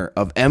owner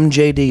of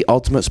MJD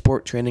Ultimate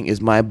Sport Training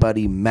is my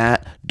buddy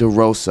Matt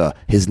DeRosa.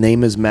 His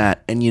name is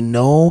Matt. And you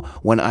know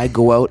when I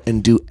go out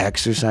and do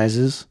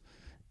exercises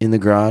in the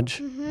garage,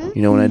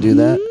 you know when I do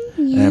that?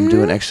 Yeah. And I'm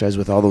doing exercise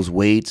with all those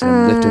weights and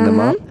I'm lifting them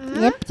up?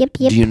 Yep.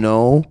 Do you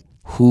know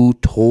who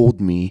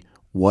told me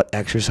what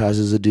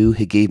exercises to do?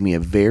 He gave me a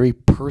very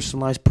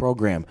personalized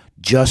program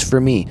just for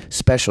me,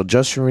 special,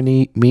 just for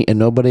me and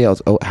nobody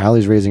else. Oh,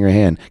 Hallie's raising her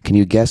hand. Can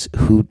you guess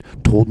who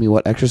told me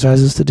what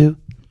exercises to do?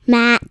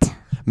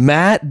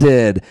 Matt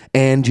did.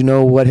 And you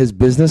know what his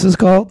business is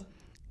called?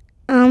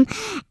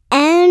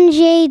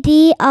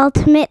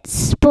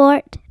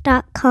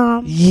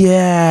 mjdultimatesport.com.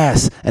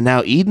 Yes. And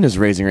now Eden is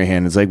raising her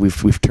hand. It's like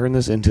we've turned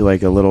this into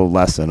like a little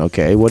lesson.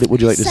 Okay. What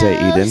would you like to say,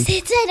 Eden?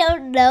 Since I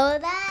don't know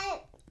that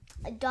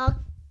dog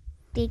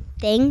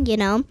thing, you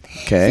know.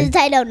 Okay. Since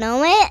I don't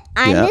know it,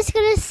 I'm just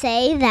gonna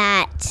say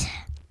that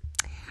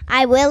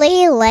I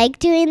really like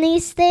doing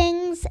these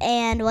things.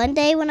 And one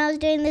day when I was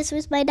doing this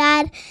with my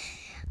dad,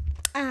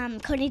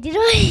 Cody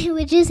Deaner,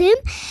 which is him,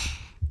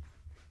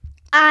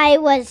 I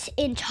was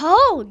in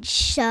charge.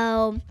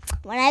 So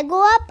when I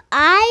grow up,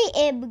 I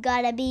am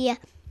gonna be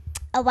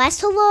a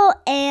wrestler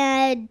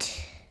and.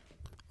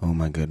 Oh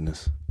my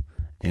goodness!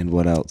 And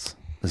what else?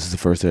 This is the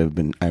first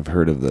I've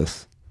heard of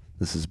this.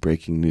 This is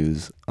breaking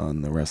news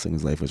on the Wrestling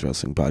is Life is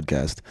Wrestling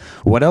podcast.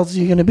 What else are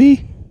you gonna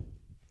be?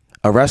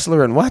 A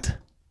wrestler and what?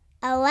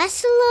 A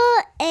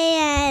wrestler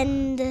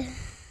and.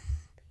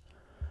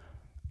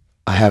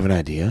 I have an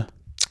idea.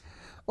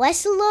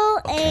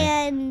 Wrestler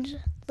and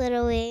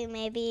literally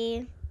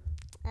maybe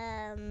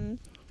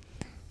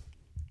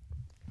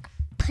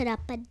put up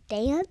a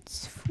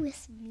dance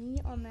with me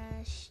on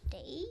the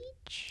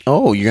stage.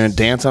 Oh, you're going to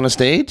dance on a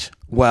stage?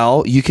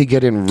 Well, you could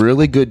get in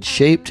really good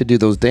shape to do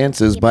those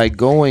dances by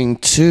going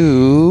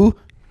to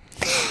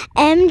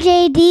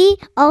MJD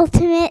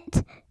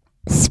Ultimate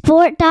Sport.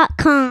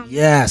 TNASport.com.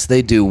 Yes,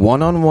 they do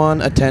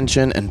one-on-one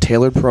attention and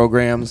tailored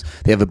programs.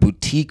 They have a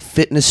boutique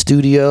fitness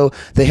studio.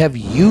 They have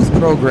youth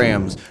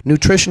programs,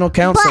 nutritional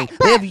counseling.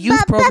 They have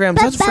youth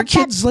programs. That's for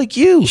kids like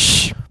you.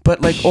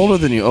 But like older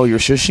than you. Oh, you're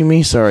shushing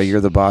me? Sorry,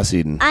 you're the boss,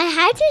 Eden. I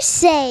had to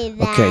say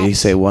that. Okay, you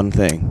say one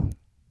thing.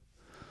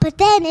 But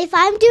then if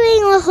I'm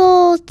doing a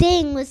whole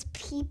thing with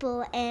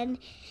people, and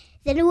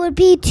then it would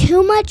be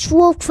too much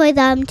work for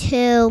them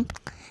to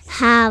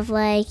have,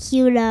 like,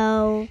 you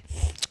know,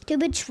 too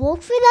much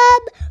work for them,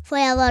 for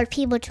a lot of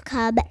people to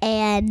come,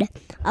 and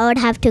I would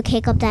have to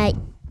kick up that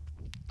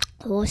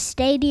whole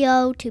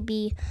stadium to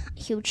be a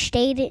huge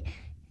stage,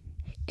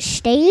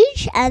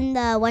 and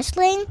the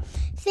wrestling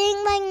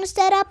thing like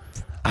set up.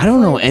 I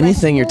don't know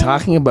anything you're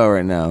talking about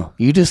right now.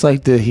 You just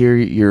like to hear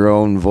your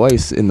own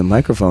voice in the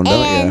microphone, don't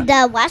you? And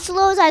the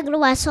wrestlers are going to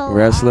wrestle.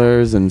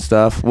 Wrestlers and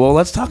stuff. Well,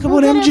 let's talk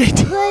about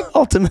MJT,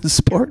 Ultimate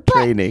Sport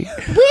Training.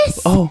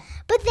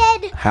 But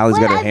then Hallie's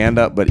got her hand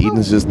up, but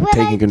Eden's just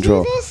taking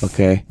control.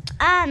 Okay.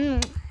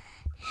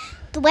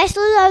 The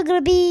wrestlers are going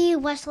to be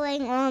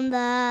wrestling on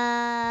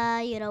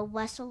the, you know,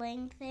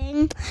 wrestling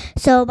thing.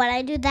 So when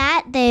I do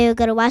that, they're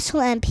going to wrestle,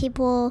 and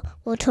people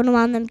will turn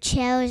around them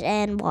chairs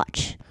and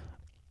watch.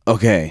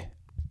 Okay.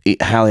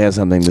 Hallie has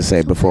something to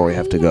say before we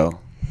have to go.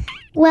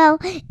 Well,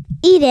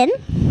 Eden,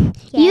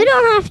 you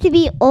don't have to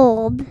be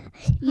old.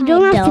 You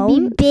don't have to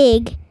be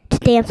big to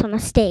dance on a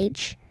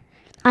stage.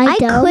 I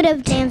could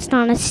have danced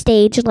on a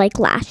stage like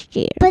last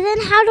year. But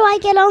then how do I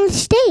get on the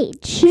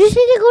stage? You just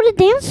need to go to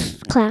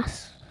dance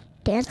class.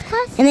 Dance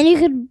class? And then you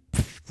could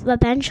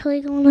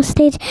eventually go on the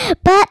stage.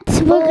 But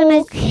we're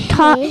going to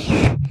talk.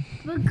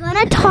 We're going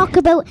to talk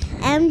about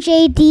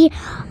MJD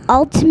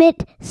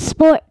Ultimate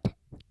Sport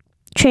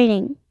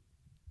Training.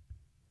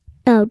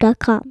 Oh,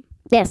 .com.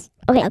 Yes.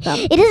 Okay.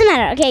 It doesn't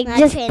matter. Okay,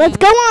 just let's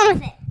go on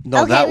with it.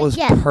 No, okay, that was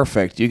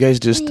perfect. You guys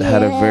just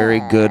had a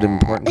very good,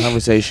 important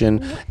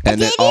conversation,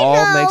 and it all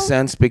makes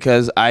sense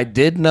because I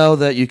did know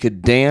that you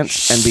could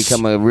dance and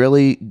become a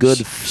really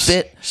good,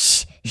 fit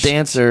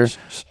dancer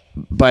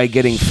by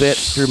getting fit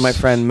through my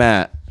friend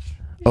Matt.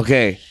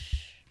 Okay,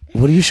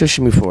 what are you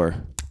shushing me for?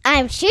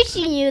 I'm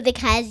shushing you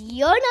because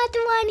you're not the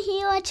one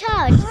here in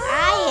charge.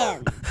 I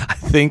am. I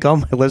think all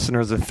my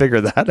listeners have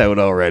figured that out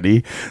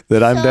already.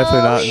 That I'm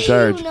definitely not in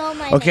charge.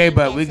 Okay,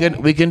 but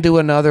we can do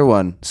another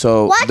one.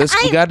 So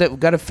we got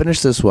to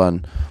finish this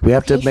one. We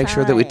have to make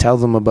sure that we tell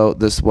them about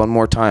this one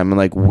more time and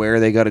like where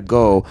they got to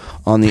go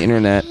on the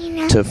internet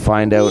to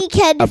find out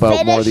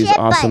about more of these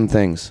awesome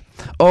things.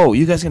 Oh,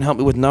 you guys can help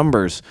me with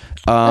numbers.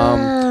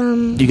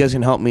 You guys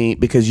can help me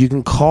because you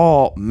can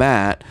call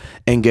Matt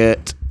and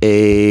get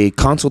a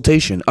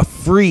consultation, a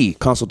free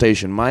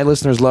consultation. My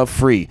listeners love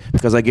free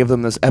because I give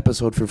them this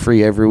episode for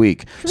free every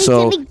week.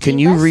 So can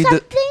you read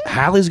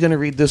Hallie's going to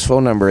read this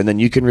phone number and then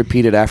you can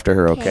repeat it after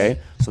her, okay?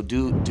 So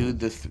do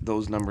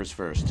those numbers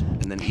first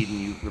and then Eden,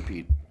 you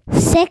repeat.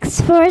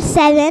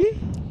 647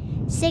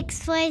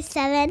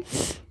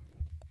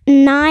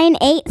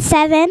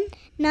 987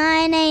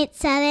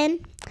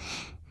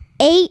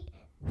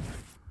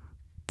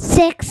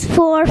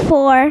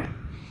 8644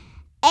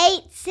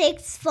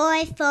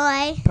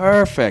 8644.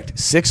 Perfect.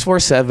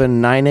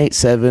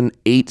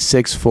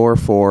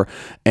 647-987-8644.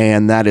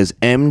 And that is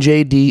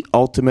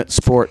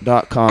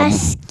mjdultimatesport.com.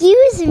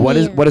 Excuse me.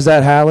 What is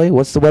that, Hallie?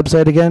 What's the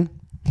website again?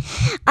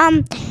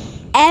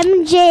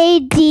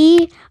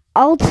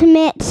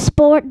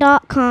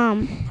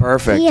 mjdultimatesport.com.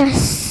 Perfect.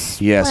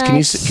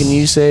 Yes. Can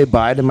you say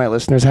bye to my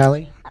listeners,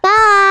 Hallie?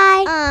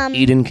 Bye.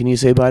 Eden, can you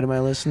say bye to my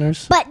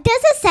listeners? But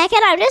just a second,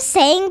 I'm just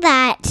saying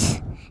that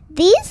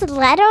these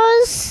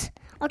letters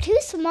are too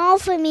small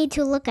for me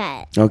to look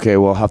at. Okay,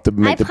 we'll have to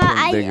make the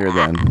print bigger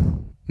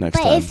then next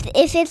time. But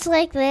if it's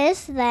like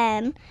this,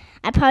 then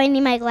I probably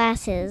need my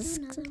glasses.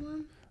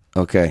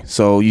 Okay,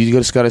 so you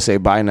just got to say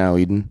bye now,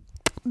 Eden.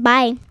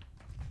 Bye.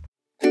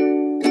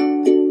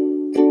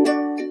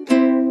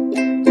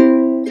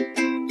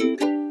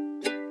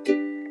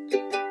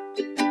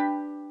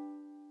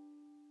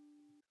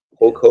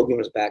 Hulk Hogan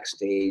was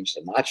backstage,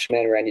 the Macho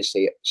Man Randy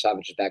Savage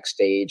was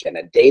backstage, and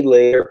a day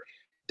later,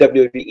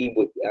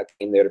 WWE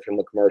came there to film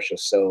a commercial.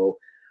 So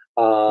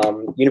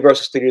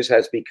Universal Studios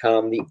has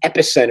become the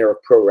epicenter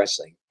of pro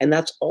wrestling. And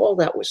that's all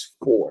that was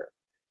for.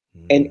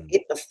 And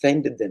it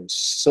offended them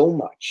so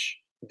much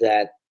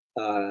that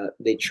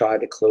they tried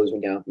to close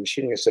me down from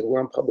shooting. I said, we're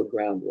on public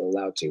ground. We're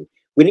allowed to.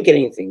 We didn't get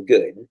anything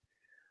good.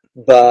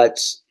 But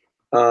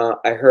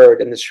I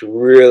heard, and this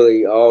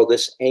really,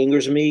 this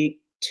angers me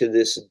to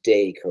this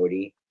day,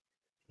 Cody.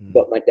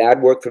 But my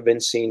dad worked for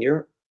Vince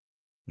Sr.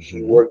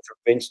 He worked for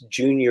Vince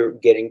Jr.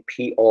 getting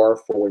PR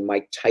for when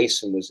Mike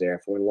Tyson was there,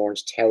 for when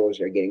Lawrence Taylor was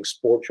there, getting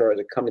sports stars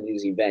to come to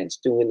these events,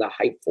 doing the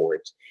hype for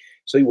it.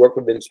 So he worked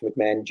with Vince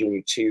McMahon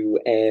Jr. too,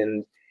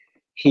 and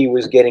he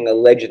was getting a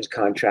Legends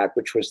contract,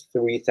 which was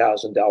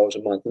 $3,000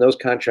 a month. And those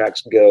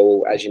contracts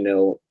go, as you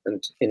know,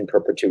 in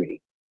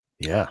perpetuity.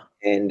 Yeah.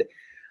 And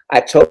I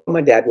told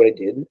my dad what I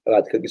did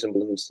about the cookies and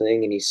balloons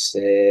thing, and he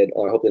said,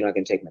 "Oh, I hope they're not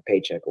going to take my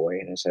paycheck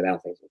away." And I said, "I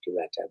don't think they'll do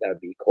that, Dad. That would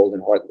be cold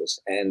and heartless."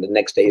 And the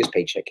next day, his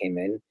paycheck came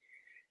in,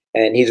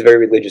 And he's a very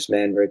religious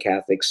man, very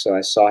Catholic. So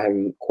I saw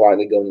him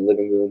quietly go in the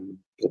living room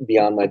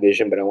beyond my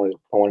vision, but I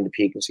wanted to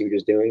peek and see what he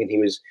was doing. And he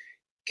was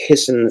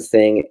kissing the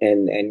thing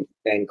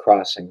and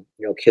crossing,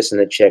 you know, kissing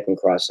the check and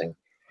crossing.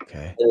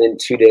 Okay. And then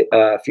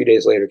a few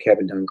days later,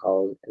 Kevin Dunn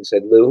called and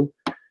said, "Lou,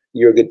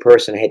 you're a good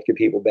person. I hate to give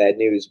people bad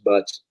news,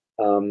 but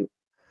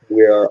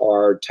we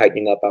are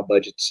tightening up our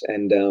budgets,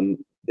 and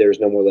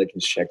there's no more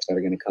Legends checks that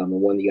are going to come. The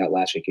one you got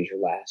last week is your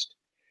last."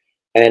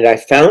 And I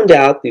found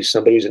out through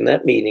somebody who's in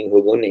that meeting, who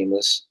will go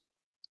nameless,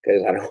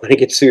 because I don't want to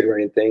get sued or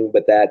anything,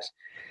 but that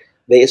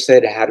they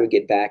said, "How do we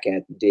get back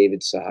at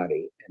David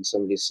Sahadi?" And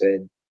somebody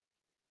said,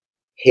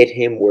 "Hit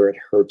him where it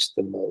hurts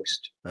the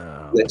most.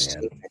 Let's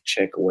take that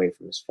check away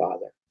from his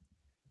father."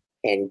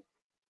 And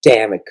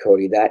damn it,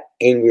 Cody, that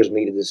angers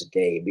me to this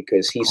day,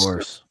 because he's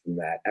from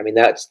that. I mean,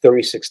 that's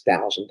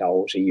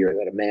 $36,000 a year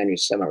that a man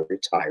who's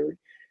semi-retired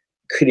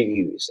could have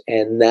used.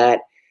 And that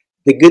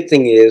the good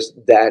thing is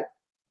that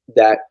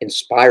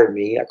inspired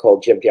me. I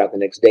called Jim out the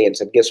next day and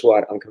said, "Guess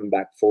what? I'm coming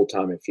back full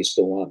time if you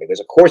still want me." Because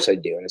of course I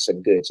do. And I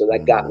said, "Good." So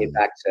that got me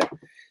back to,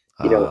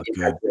 you know,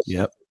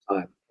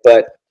 time.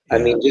 But I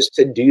mean, just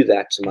to do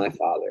that to my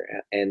father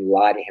and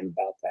lie to him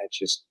about that,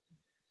 just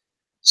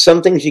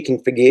some things you can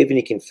forgive and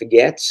you can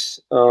forget.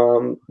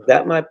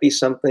 That might be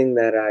something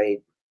that I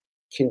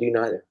can do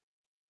neither.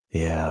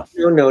 Yeah.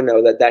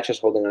 No. That's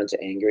just holding on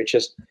to anger. It's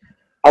just,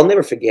 I'll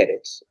never forget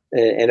it.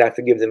 And I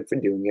forgive them for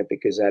doing it,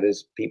 because that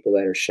is people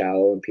that are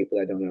shallow and people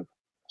that don't have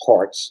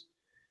hearts,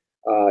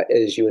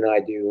 as you and I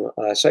do.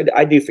 So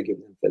I do forgive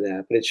them for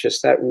that. But it's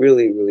just that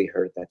really, really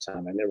hurt that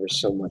time. I never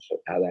so much of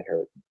how that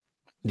hurt.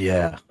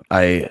 Yeah.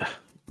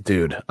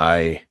 Dude,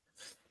 I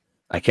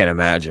can't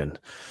imagine.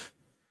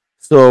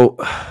 So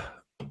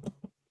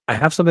I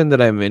have something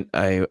that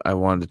I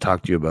wanted to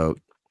talk to you about.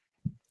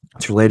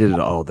 It's related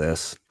to all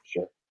this.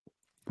 Sure.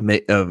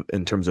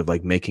 In terms of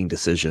like making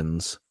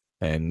decisions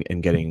and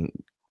getting,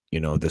 you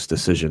know, this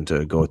decision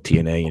to go with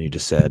TNA, and you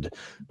just said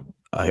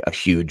a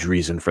huge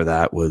reason for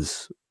that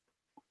was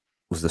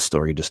the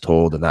story you just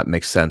told, and that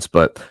makes sense.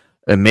 But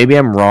and maybe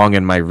I'm wrong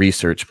in my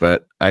research,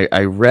 but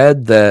I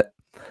read that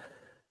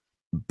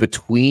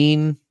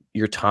between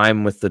your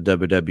time with the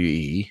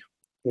WWE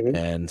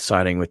and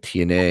signing with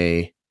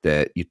TNA,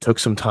 that you took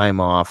some time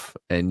off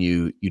and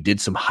you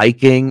did some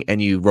hiking and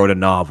you wrote a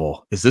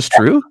novel. Is this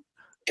true?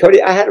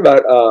 Cody, I had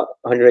about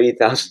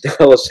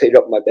 $180,000 saved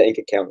up in my bank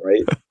account,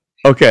 right?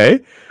 Okay.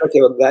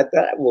 Well,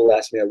 that will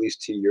last me at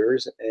least 2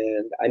 years.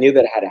 And I knew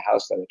that I had a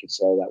house that I could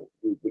sell that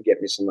would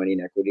get me some money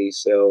in equity.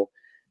 So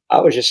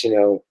I was just, you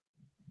know,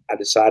 I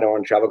decided I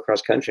want to travel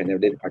across country. I never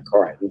did it by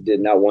car. I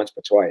did not once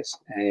but twice.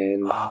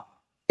 And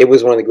it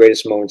was one of the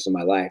greatest moments of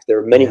my life. There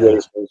were many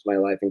greatest moments of my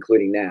life,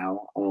 including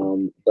now.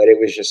 But it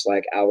was just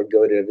like, I would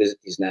go to visit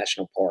these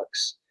national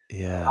parks.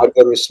 Yeah. I'd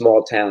go to a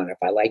small town. If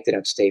I liked it,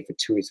 I'd stay for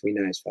 2 or 3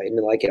 nights. If I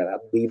didn't like it,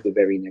 I'd leave the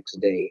very next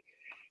day.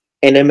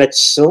 And I met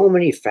so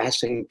many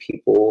fascinating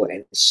people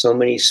and so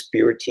many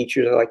spirit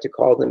teachers, I like to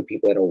call them,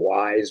 people that are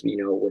wise, you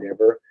know,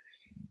 whatever.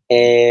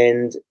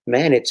 And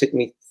man, it took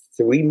me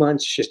 3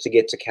 months just to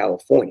get to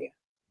California.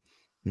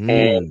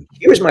 And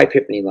here's my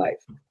epiphany in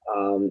life.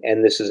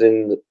 And this is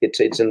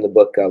it's in the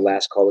book,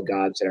 Last Call of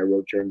Gods, that I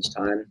wrote during this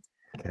time.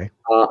 Okay.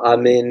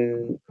 I'm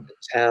in the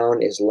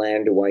town is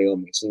Lander,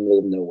 Wyoming. It's in the middle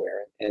of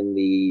nowhere. And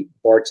the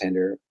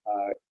bartender,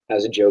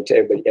 as a joke to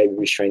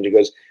every stranger,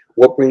 goes,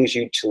 "What brings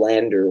you to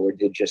Lander, or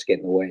did just get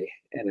in the way?"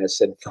 And I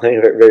said,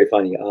 very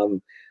funny.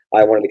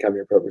 I wanted to come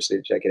here purposely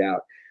to check it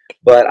out.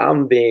 But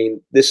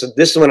this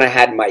is when I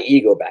had my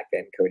ego back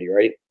then, Cody,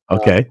 right?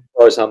 Okay.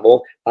 I was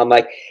humble. I'm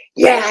like,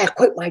 "Yeah, I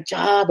quit my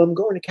job. I'm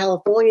going to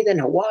California, then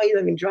Hawaii,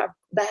 then drive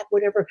back,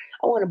 whatever.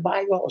 I want to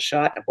buy you all a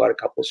shot." I bought a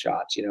couple of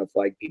shots, you know,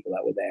 for like people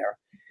that were there.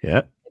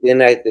 Yeah.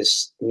 And then I had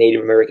this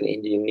Native American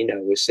Indian, you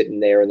know, was sitting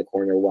there in the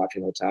corner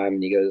watching the whole time.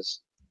 And he goes,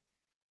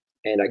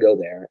 and I go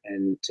there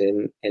and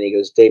Tim, and he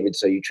goes, "David,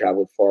 so you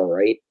traveled far,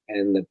 right?"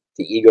 And the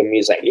ego in me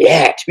is like,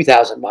 "Yeah,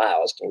 2,000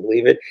 miles. Can you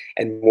believe it?"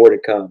 And more to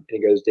come.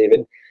 And he goes,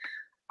 "David,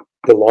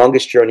 the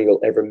longest journey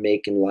you'll ever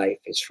make in life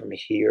is from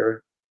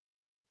here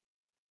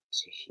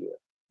to here."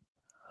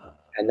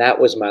 And that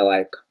was my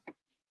like,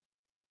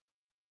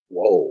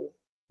 whoa.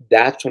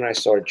 That's when I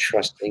started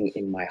trusting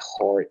in my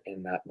heart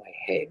and not my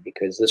head,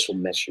 because this will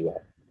mess you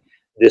up.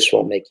 This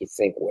won't make you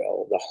think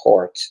well. The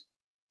heart,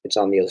 it's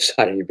on the other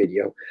side of your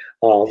video.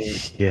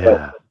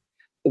 Yeah.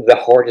 But the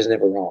heart is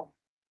never wrong.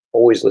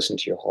 Always listen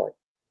to your heart.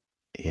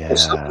 Yeah. If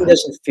something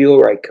doesn't feel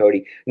right,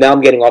 Cody. Now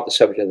I'm getting off the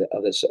subject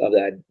of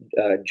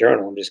that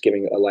journal. I'm just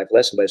giving a life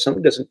lesson. But if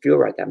something doesn't feel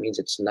right, that means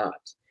it's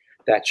not.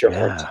 That's your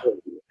heart telling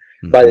you.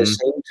 By the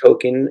same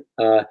token,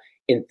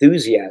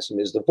 enthusiasm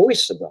is the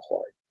voice of the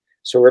heart.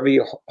 So wherever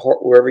your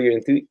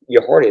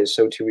heart is,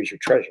 so too is your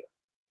treasure.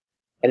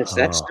 And it's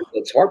that simple.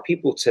 It's hard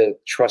people to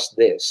trust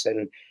this.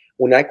 And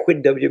when I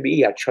quit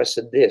WWE, I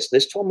trusted this.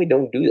 This told me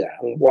don't do that.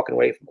 I'm walking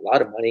away from a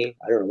lot of money.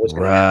 I don't know what's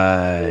going to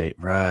happen.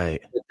 Right.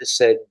 This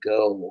said,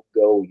 go,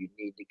 you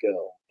need to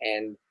go.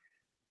 And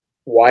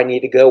why I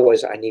need to go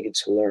was I needed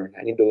to learn.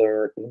 I need to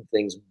learn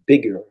things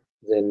bigger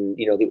than,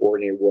 you know, the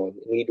ordinary world.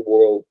 I need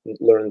to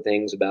learn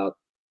things about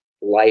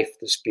life,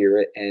 the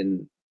spirit,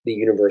 and the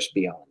universe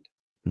beyond.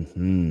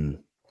 Mm-hmm.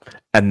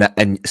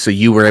 And so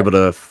you were able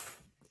to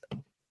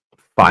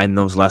find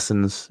those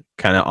lessons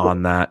kind of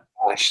on that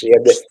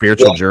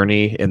spiritual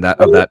journey in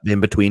that in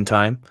between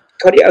time.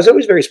 Cody, I was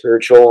always very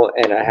spiritual,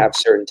 and I have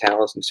certain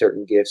talents and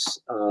certain gifts.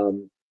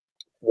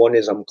 One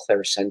is I'm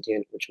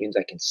clairsentient, which means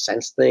I can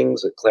sense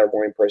things. A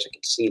clairvoyant person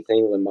can see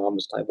things. When mom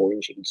was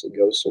clairvoyant, she can see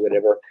ghosts or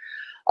whatever.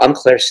 I'm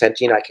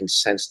clairsentient. I can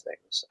sense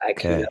things. I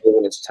can know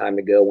when it's time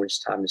to go, when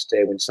it's time to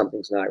stay, when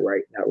something's not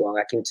right, not wrong.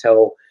 I can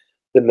tell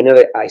the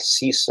minute I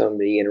see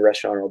somebody in a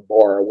restaurant or a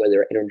bar whether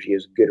their energy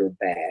is good or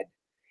bad.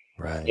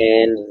 Right.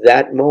 And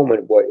that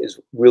moment, what is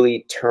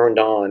really turned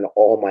on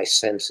all my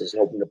senses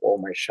and opened up all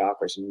my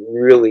chakras and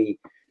really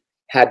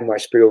had my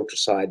spiritual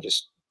side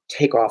just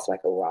take off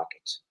like a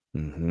rocket.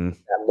 Mm-hmm.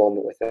 That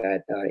moment with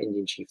that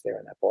Indian chief there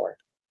in that bar.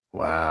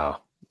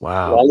 Wow.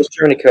 Wow. Longest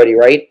journey, Cody,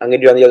 right? I'm going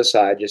to do it on the other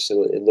side just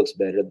so it looks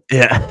better.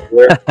 Yeah.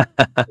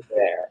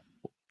 There.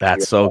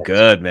 That's so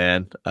good,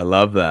 man. I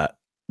love that.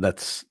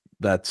 That's,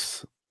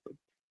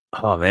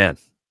 oh, man.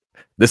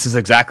 This is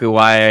exactly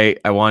why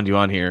I wanted you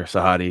on here,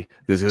 Sahadi.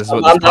 This is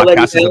what this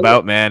podcast is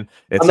about, man.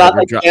 It's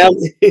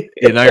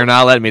you're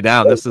not letting me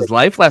down. This is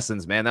life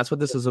lessons, man. That's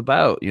what this is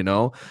about, you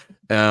know?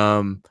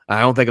 I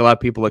don't think a lot of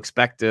people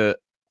expect to.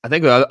 I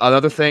think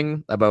another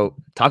thing about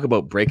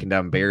breaking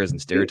down barriers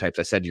and stereotypes.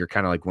 I said you're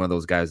kind of like one of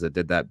those guys that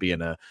did that,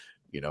 being a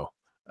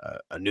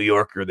New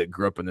Yorker that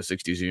grew up in the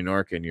 60s in New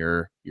York, and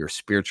you're a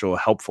spiritual,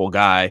 helpful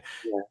guy.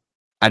 Yeah.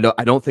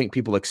 I don't think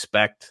people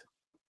expect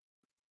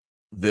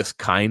this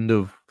kind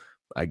of,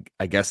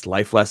 I guess,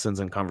 life lessons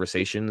and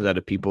conversations out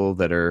of people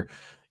that are,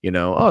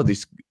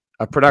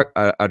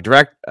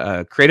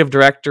 a creative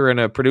director and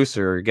a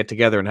producer get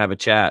together and have a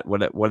chat.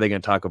 What are they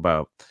going to talk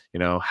about?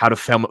 How to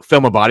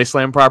film a body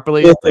slam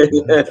properly?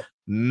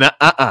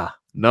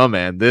 No,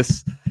 man.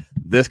 This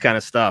kind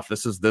of stuff.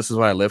 This is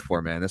what I live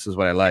for, man. This is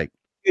what I like.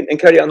 And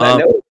Cody, on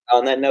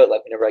that note,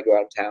 like whenever I go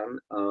out of town,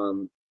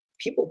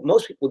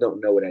 most people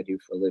don't know what I do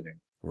for a living.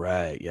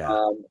 Right.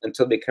 Yeah.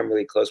 Until they become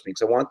really close to me,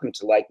 because I want them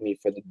to like me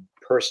for the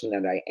person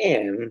that I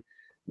am,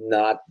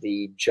 not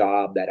the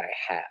job that I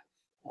have.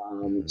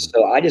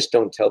 So I just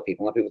don't tell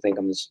people. A lot of people think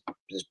I'm this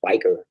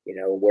biker,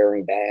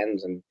 wearing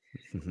bands and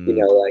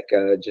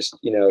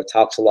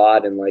talks a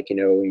lot and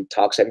he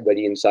talks to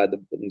everybody inside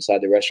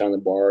the restaurant, the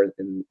bar,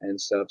 and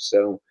stuff.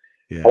 So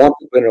I want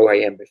people to know who I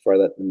am before I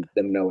let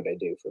them know what I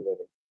do for a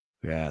living.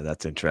 Yeah,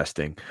 that's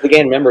interesting.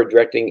 Again, remember,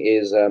 directing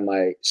is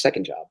my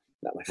second job,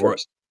 not my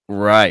first.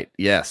 Right.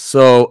 Yes.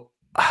 So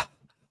I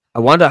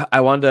want to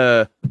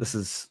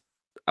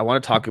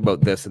talk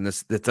about this, and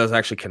this does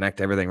actually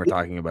connect everything we're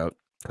talking about,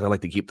 because I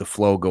like to keep the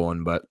flow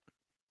going. But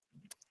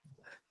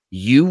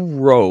you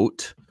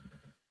wrote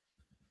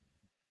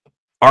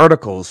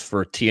articles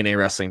for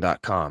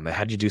TNAWrestling.com. I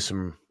had you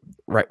do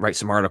write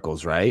some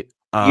articles, right?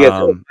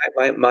 Yeah,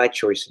 my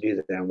choice to do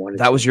that.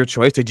 That was your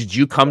choice. Did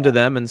you come to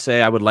them and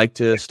say, I would like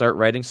to start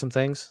writing some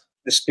things?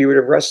 The spirit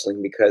of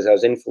wrestling, because I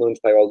was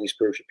influenced by all these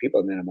spiritual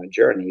people I met on my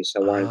journey.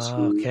 So I wanted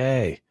to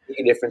see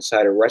a different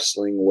side of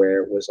wrestling,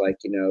 where it was like,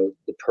 the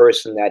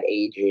person that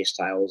AJ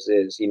Styles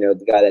is,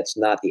 the guy that's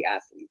not the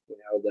athlete,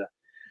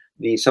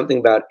 the something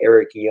about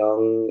Eric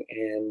Young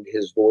and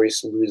his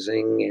voice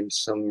losing and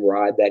some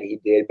ride that he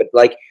did, but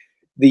like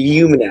the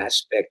human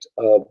aspect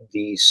of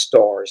these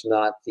stars,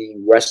 not the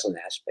wrestling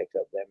aspect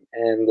of them.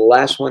 And the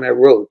last one I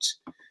wrote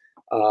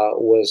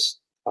was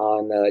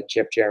on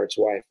Jeff Jarrett's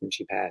wife when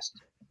she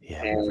passed.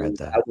 Yeah, and I read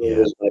that. It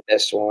was my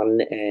best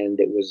one, and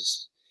it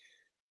was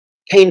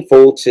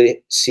painful to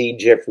see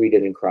Jeff read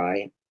it and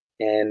cry.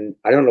 And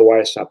I don't know why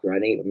I stopped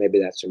writing it, but maybe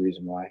that's the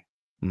reason why.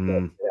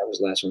 But that was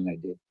the last one I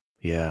did.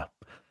 Yeah,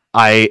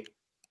 I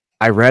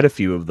read a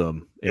few of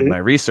them in my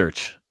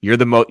research. You're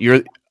the most.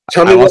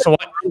 Tell me. I also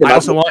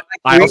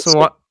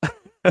want.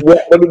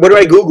 What do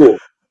I Google?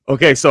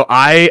 Okay, so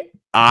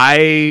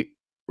I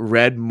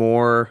read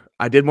more.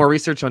 I did more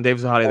research on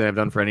David Sahadi than I've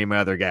done for any of my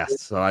other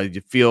guests. So I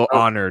feel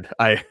honored.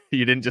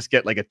 You didn't just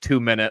get like a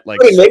 2-minute maybe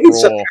it's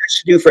something I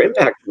should do for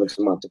Impact once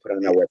a month to put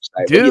on our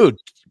website. Dude,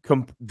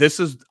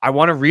 I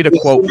want to read a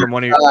quote from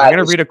one of your. I'm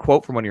going to read a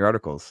quote from one of your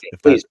articles.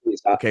 Please.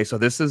 Okay, so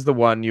this is the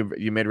one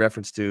you made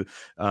reference to,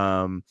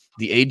 the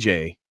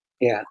AJ.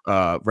 Yeah.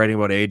 Writing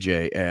about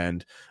AJ,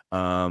 and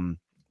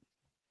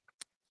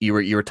you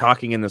were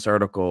talking in this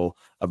article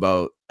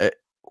about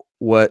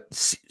what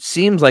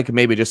seems like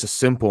maybe just a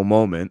simple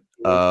moment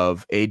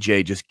of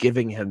AJ just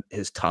giving him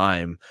his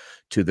time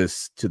to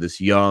this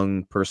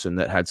young person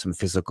that had some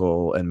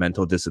physical and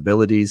mental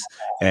disabilities,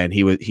 and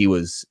he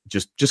was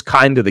just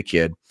kind to the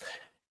kid.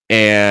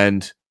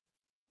 And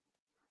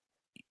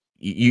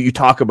you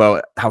talk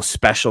about how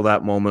special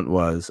that moment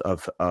was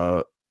of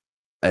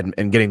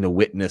and getting to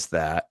witness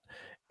that.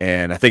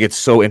 And I think it's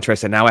so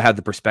interesting. Now I have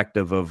the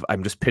perspective of,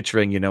 I'm just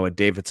picturing, a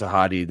David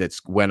Sahadi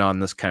that's went on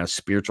this kind of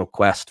spiritual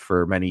quest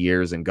for many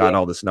years and got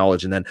all this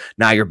knowledge. And then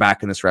now you're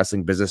back in this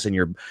wrestling business, and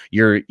and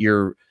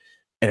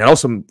it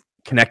also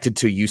connected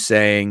to you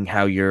saying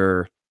how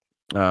you're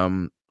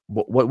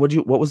what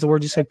was the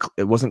word you said?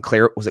 It wasn't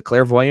was it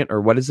clairvoyant,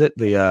 or what is it?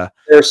 The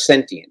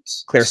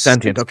clairsentient.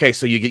 Clairsentient. Okay,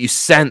 so you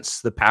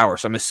sense the power.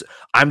 So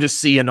I'm just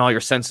seeing all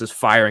your senses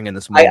firing in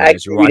this moment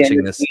as you're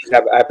watching this.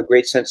 I have a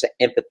great sense of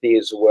empathy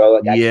as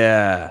well. Like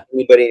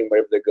anybody and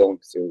whatever they're going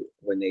through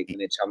when they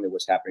tell me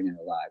what's happening in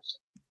their lives.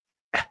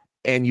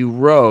 And you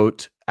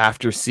wrote,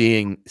 after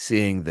seeing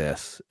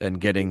this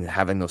and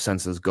having those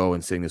senses go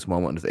and seeing this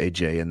moment with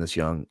AJ and this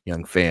young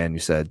fan, you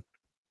said,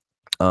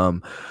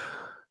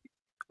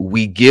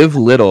 we give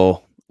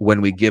little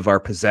when we give our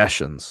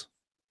possessions.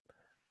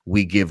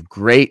 We give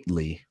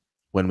greatly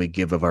when we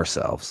give of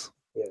ourselves.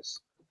 Yes.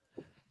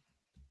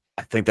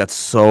 I think that's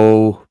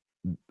so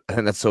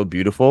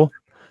beautiful.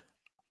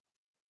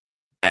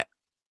 And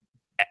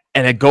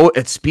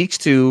it speaks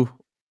to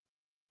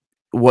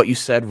what you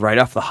said right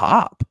off the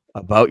hop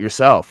about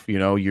yourself. You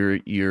know,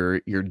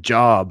 your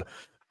job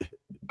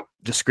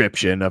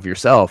description of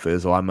yourself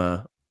is, I'm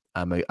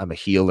a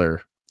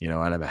healer, you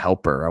know, and I'm a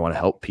helper. I want to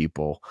help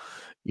people,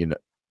 you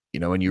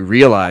know, and you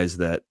realize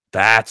that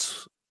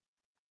that's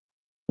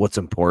what's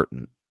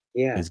important.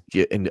 Yeah. Is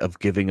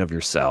giving of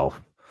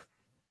yourself.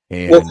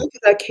 And well, think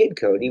of that kid,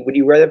 Cody. Would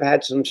you rather have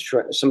had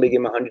somebody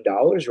give him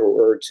 $100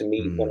 or to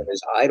meet one of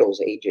his idols,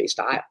 AJ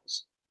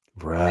Styles?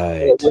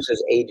 Right. It was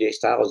his AJ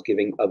Styles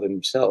giving of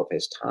himself,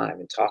 his time,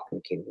 and talking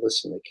to the kid,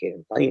 listening to the kid,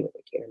 and playing with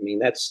the kid. I mean,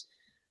 that's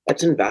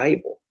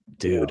invaluable,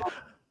 dude.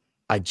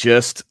 I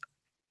just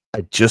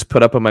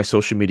put up on my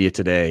social media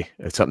today.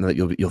 It's something that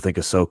you'll think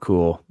is so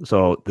cool.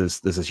 So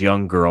there's this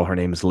young girl. Her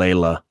name is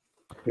Layla.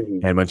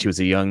 And when she was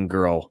a young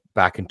girl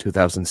back in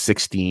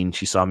 2016,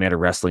 she saw me at a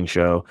wrestling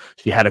show.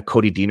 She had a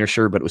Cody Deaner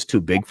shirt, but it was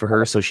too big for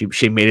her. So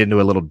she made it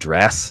into a little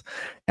dress,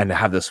 and to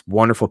have this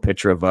wonderful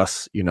picture of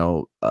us, you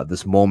know,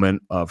 this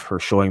moment of her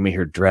showing me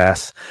her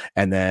dress.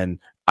 And then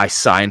I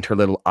signed her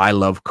little I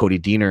Love Cody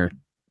Deaner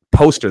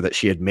poster that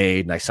she had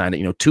made. And I signed it,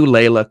 you know, to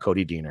Layla,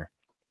 Cody Deaner.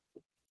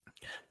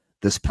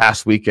 This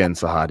past weekend,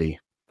 Sahadi,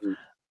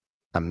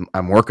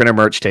 I'm working a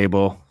merch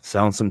table,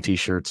 selling some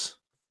t-shirts.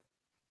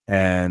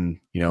 And,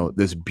 you know,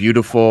 this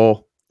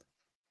beautiful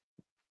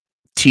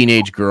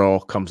teenage girl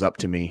comes up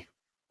to me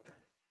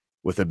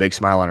with a big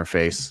smile on her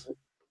face,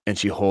 and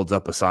she holds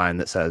up a sign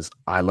that says,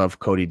 I love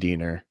Cody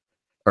Deaner,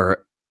 and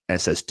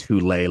it says to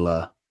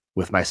Layla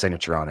with my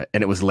signature on it.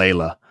 And it was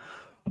Layla.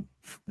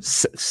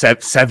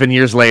 7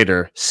 years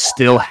later,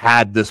 still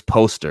had this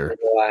poster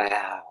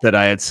that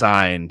I had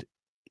signed.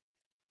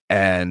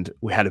 And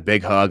we had a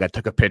big hug. I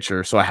took a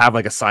picture. So I have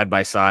like a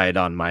side-by-side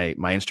on my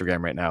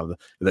Instagram right now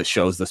that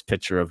shows this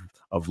picture of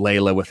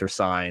Layla with her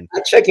sign. I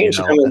check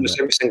Instagram almost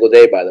every single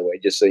day, by the way,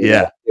 just so you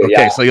know. Okay,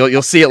 yeah. So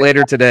you'll see it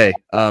later today.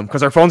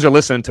 Because our phones are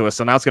listening to us.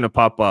 So now it's going to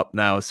pop up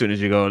now as soon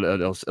as you go.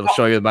 It'll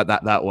show you about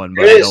that one.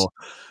 But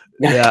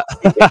yeah.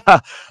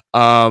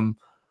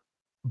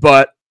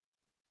 But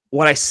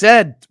what I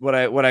said, what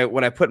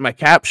I put in my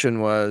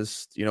caption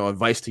was, you know,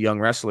 advice to young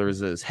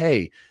wrestlers is,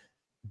 hey,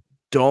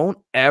 don't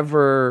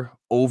ever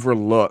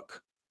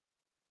overlook,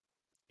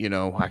 you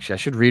know, actually I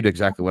should read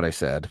exactly what I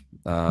said.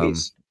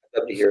 Please. I'd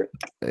love to hear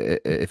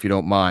it. If you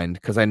don't mind,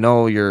 because I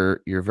know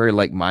you're very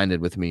like-minded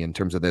with me in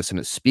terms of this, and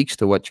it speaks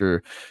to what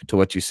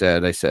you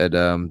said. I said,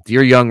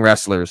 dear young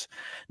wrestlers,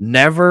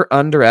 never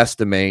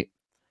underestimate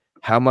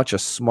how much a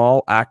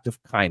small act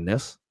of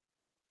kindness,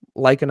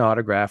 like an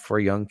autograph for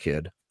a young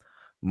kid,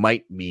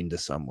 might mean to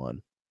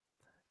someone.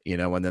 You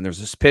know, and then there's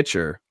this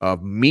picture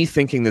of me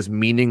thinking this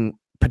meaning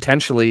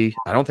potentially,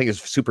 I don't think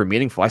it's super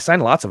meaningful. I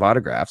signed lots of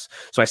autographs.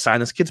 So I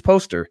signed this kid's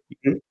poster.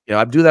 You know,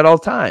 I do that all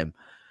the time,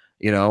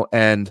 you know,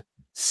 and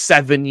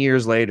 7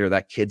 years later,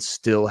 that kid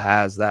still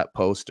has that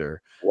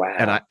poster.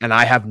 Wow. And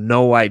I have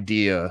no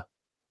idea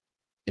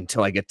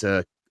until I get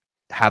to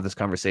have this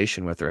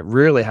conversation with her,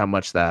 really how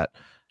much that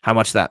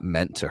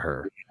meant to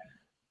her.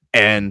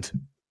 And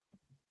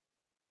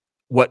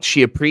what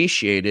she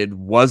appreciated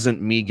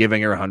wasn't me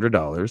giving her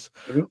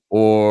 $100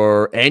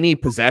 or any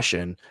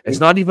possession.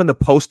 It's not even the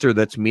poster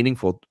that's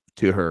meaningful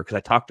to her, because I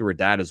talked to her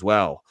dad as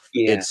well.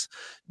 Yeah. It's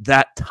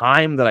that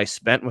time that I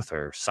spent with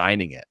her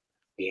signing it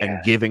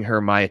and giving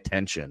her my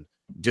attention,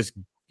 just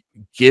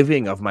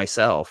giving of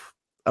myself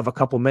of a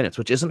couple minutes,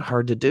 which isn't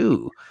hard to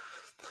do.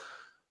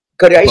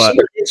 Cody, I see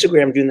your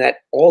Instagram doing that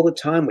all the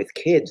time with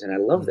kids, and I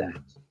love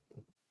that.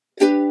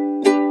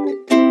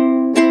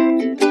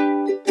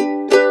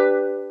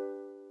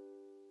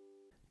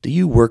 Do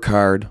you work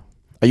hard?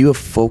 Are you a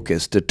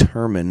focused,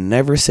 determined,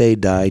 never say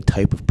die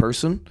type of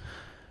person?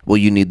 Well,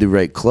 you need the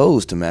right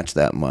clothes to match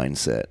that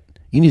mindset.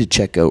 You need to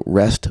check out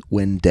Rest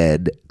When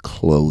Dead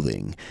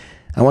Clothing.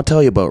 I want to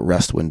tell you about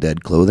Rest When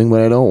Dead Clothing, but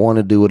I don't want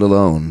to do it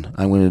alone.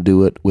 I'm going to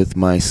do it with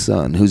my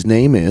son, whose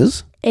name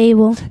is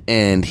Abel.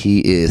 And he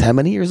is how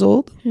many years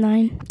old?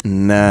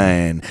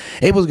 9.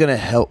 Abel's going to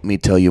help me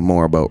tell you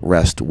more about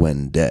Rest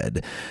When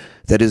Dead.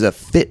 That is a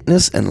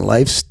fitness and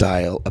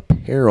lifestyle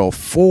apparel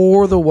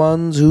for the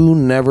ones who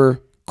never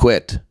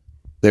quit.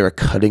 They're a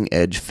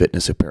cutting-edge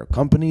fitness apparel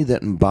company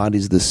that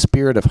embodies the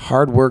spirit of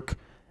hard work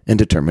and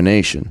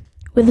determination.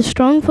 With a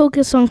strong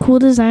focus on cool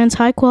designs,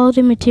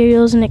 high-quality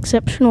materials, and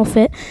exceptional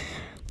fit,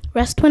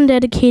 Rest When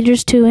Dead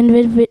caters to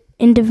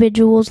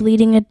individuals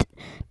leading a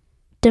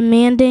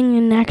demanding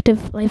and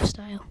active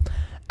lifestyle.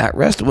 At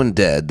Rest When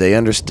Dead, they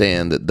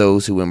understand that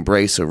those who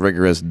embrace a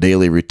rigorous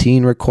daily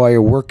routine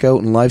require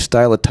workout and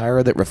lifestyle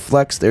attire that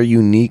reflects their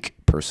unique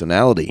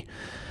personality.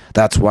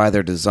 That's why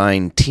their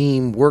design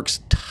team works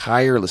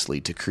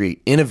tirelessly to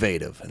create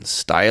innovative and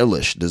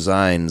stylish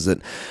designs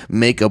that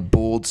make a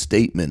bold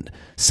statement,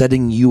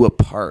 setting you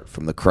apart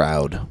from the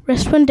crowd.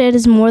 Rest When Dead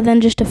is more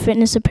than just a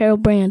fitness apparel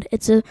brand.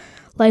 It's a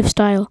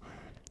lifestyle.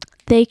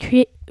 They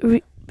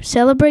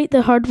celebrate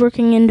the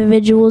hardworking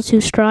individuals who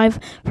strive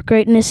for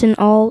greatness in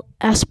all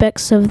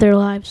aspects of their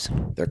lives.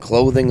 Their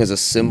clothing is a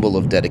symbol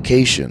of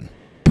dedication,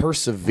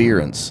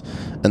 perseverance,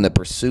 and the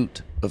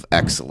pursuit of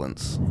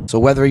excellence. So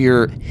whether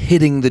you're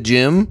hitting the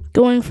gym,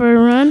 going for a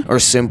run, or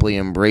simply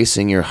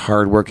embracing your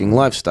hardworking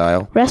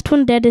lifestyle, Rest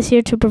When Dead is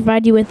here to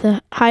provide you with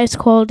the highest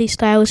quality,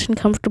 stylish, and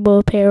comfortable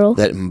apparel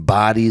that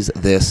embodies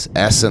this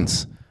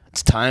essence.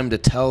 It's time to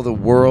tell the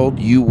world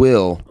you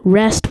will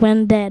rest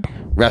when dead.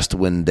 Rest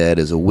When Dead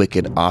is a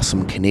wicked,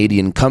 awesome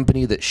Canadian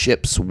company that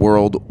ships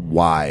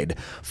worldwide.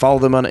 Follow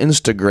them on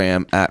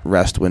Instagram at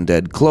Rest When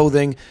Dead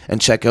Clothing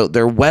and check out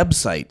their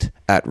website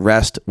at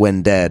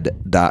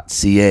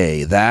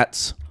restwhendead.ca.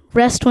 That's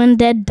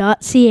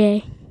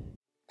restwhendead.ca.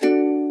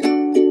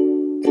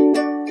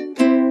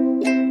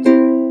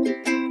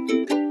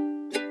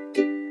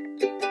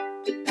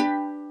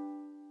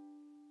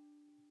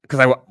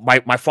 Because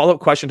my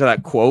follow-up question to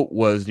that quote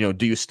was,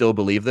 do you still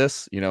believe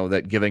this?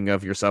 That giving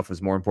of yourself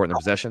is more important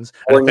than possessions.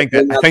 I think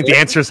the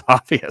answer is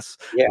obvious,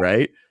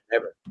 right?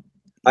 Never.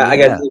 I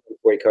got to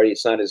for you, Cody.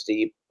 It's not as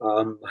deep.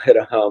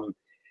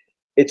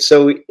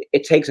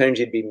 It takes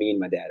energy to be mean.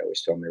 My dad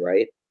always told me,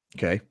 right?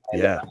 Okay.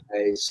 And I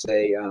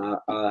say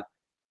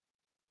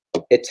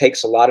it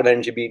takes a lot of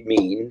energy to be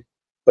mean,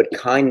 but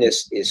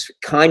kindness is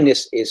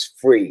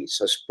free.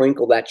 So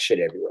sprinkle that shit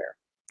everywhere.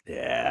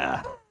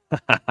 Yeah.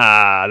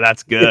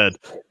 That's good.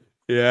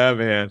 Yeah,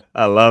 man.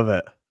 I love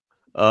it.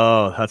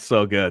 Oh, that's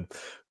so good.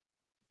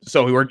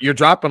 So you're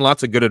dropping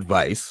lots of good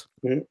advice.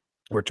 Mm-hmm.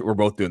 We're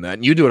both doing that.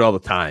 And you do it all the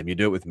time. You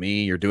do it with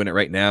me. You're doing it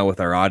right now with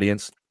our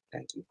audience.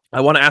 Thank you. I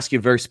want to ask you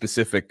a very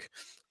specific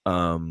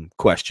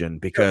question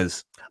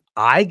because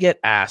I get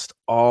asked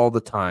all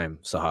the time,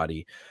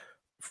 Sahadi,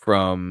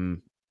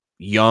 from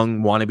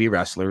young wannabe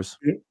wrestlers,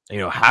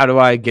 how do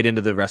I get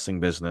into the wrestling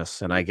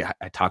business? And I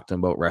talk to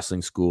them about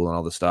wrestling school and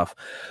all this stuff.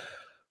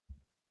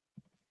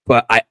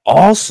 But I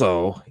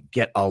also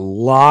get a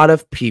lot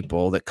of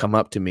people that come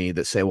up to me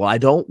that say, well, I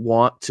don't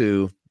want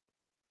to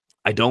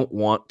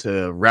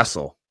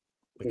wrestle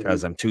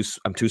because I'm too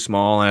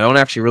small and I don't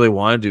actually really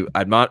want to do.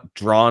 I'm not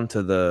drawn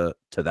to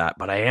that,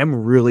 but I am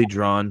really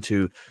drawn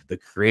to the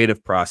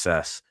creative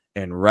process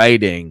and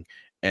writing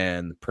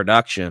and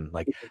production.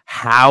 Like,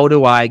 how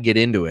do I get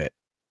into it?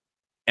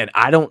 And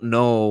I don't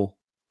know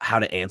how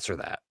to answer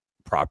that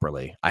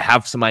properly. I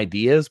have some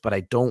ideas, but I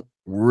don't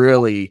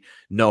really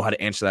know how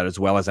to answer that as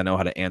well as I know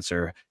how to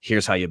answer,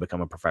 here's how you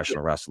become a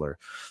professional wrestler.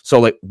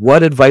 So like,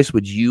 what advice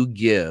would you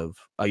give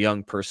a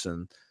young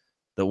person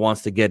that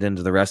wants to get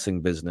into the wrestling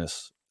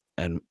business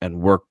and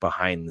work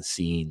behind the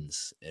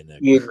scenes in a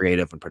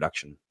creative and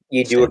production?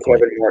 You do what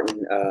Kevin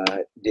Martin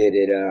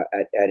did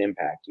at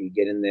Impact. You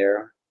get in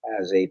there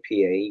as a PA,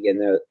 you get in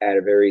there at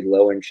a very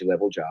low entry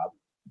level job.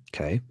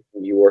 Okay.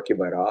 You work your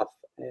butt off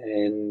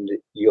and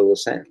you'll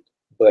ascend.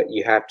 But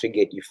you have to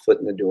get your foot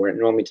in the door. It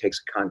normally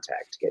takes a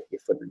contact to get your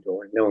foot in the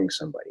door, knowing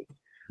somebody.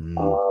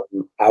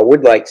 I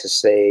would like to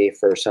say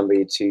for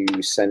somebody to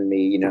send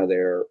me,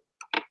 their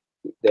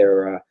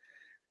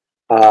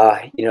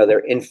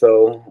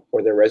info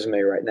or their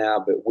resume right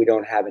now, but we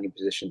don't have any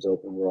positions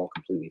open. We're all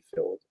completely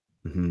filled.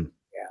 Mm-hmm.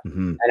 Yeah.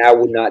 Mm-hmm. And I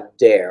would not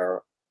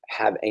dare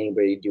have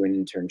anybody do an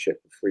internship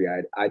for free.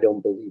 I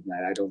don't believe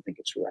that. I don't think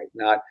it's right.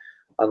 Not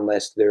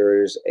unless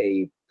there's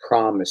a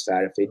promise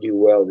that if they do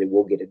well, they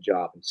will get a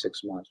job in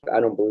 6 months. But I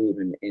don't believe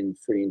in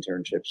free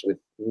internships with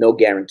no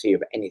guarantee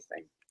of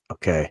anything.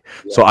 Okay.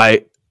 Yeah. So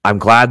I'm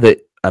glad that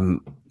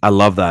I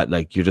love that.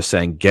 Like you're just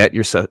saying, get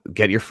your foot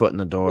in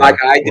the door.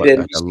 Like I did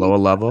at a lower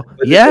level.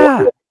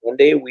 Yeah. 1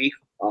 day a week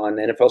on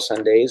NFL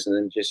Sundays and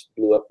then just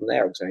blew up from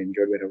there because I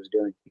enjoyed what I was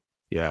doing.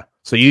 Yeah.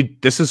 So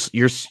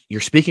you're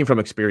speaking from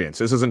experience.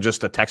 This isn't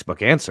just a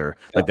textbook answer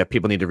like that.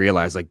 People need to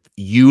realize like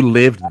you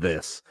lived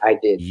this. I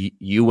did.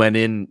 You went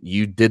in,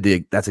 you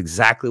did that's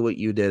exactly what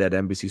you did at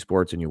NBC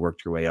Sports and you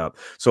worked your way up.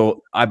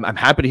 So I'm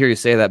happy to hear you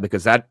say that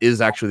because that is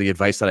actually the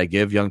advice that I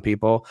give young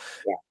people.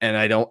 Yeah. And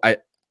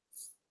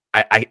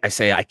I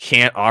say I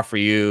can't offer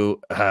you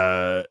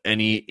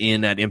any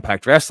in at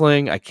Impact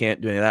Wrestling. I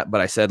can't do any of that.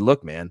 But I said,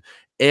 look, man,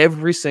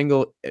 every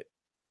single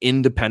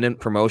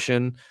independent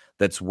promotion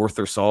that's worth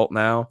their salt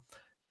now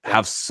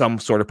have some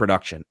sort of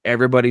production.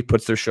 Everybody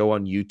puts their show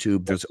on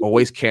YouTube. There's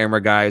always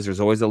camera guys. There's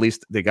always at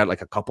least they got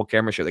like a couple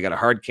camera shows. They got a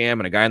hard cam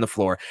and a guy on the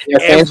floor.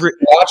 Fans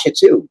watch it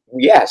too.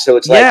 Yeah, so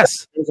it's like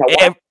yes.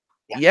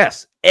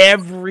 yes,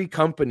 every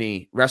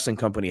company, wrestling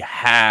company,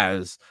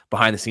 has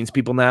behind the scenes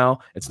people now.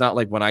 It's not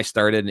like when I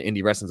started in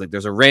indie wrestling, it's like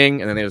there's a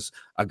ring and then there's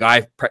a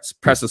guy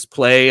presses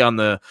play on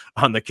the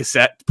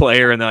cassette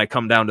player, and then I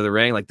come down to the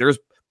ring. Like there's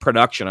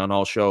production on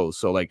all shows.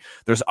 So like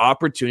there's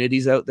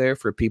opportunities out there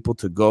for people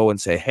to go and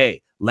say,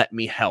 hey, let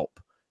me help.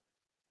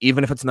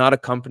 Even if it's not a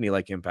company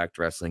like Impact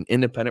Wrestling,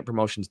 independent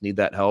promotions need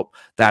that help.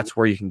 That's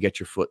where you can get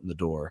your foot in the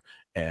door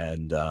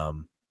and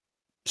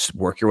just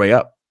work your way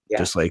up. Yeah.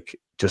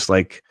 Just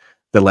like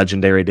the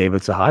legendary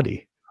David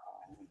Sahadi.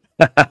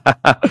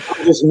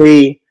 Just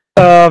me.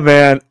 Oh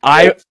man.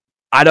 I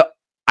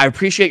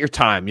appreciate your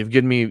time. You've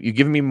given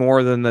me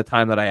more than the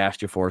time that I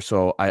asked you for.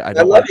 So I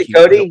love you,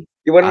 Cody.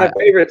 You're one of my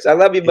favorites. I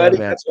love you, buddy.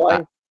 Yeah, that's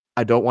why.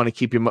 I don't want to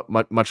keep you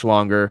much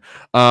longer.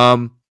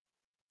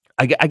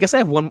 I guess I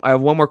have one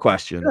more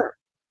question.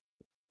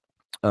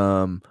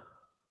 Sure.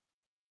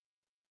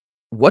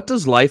 What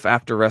does life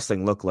after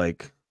wrestling look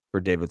like for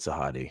David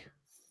Sahadi?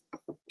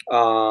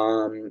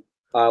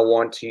 I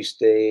want to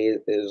stay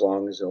as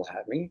long as they'll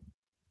have me.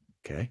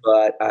 Okay.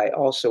 But I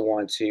also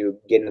want to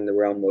get in the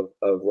realm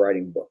of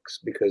writing books,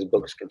 because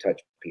books can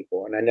touch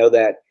people. And I know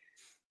that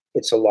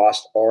it's a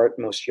lost art.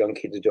 Most young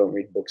kids don't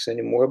read books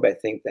anymore, but I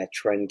think that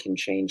trend can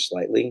change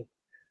slightly.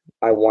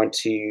 I want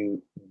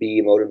to be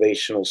a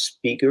motivational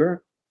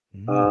speaker,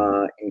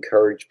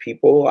 encourage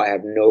people. I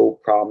have no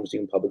problems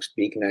doing public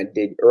speaking. I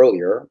did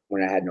earlier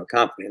when I had no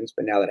confidence,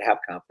 but now that I have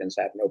confidence,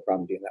 I have no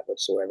problem doing that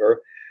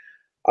whatsoever.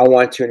 I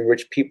want to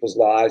enrich people's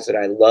lives that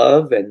I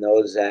love and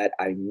those that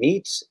I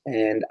meet.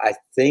 And I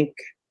think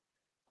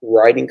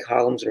writing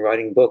columns and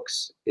writing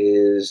books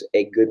is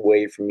a good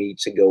way for me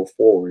to go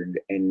forward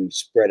and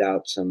spread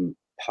out some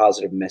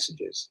positive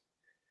messages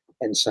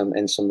and some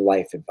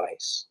life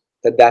advice.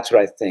 That's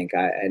what I think.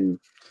 And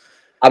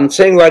I'm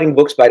saying writing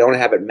books, but I don't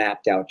have it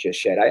mapped out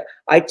just yet.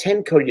 I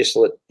tend, Cody, just to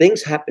let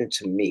things happen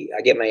to me.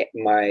 I get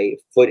my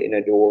foot in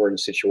a door in a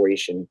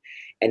situation,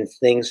 and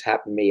things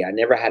happen to me. I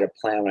never had a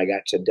plan when I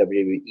got to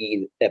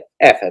WWF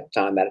at the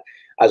time that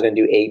I was going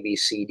to do A, B,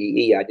 C, D,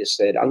 E. I just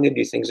said, I'm going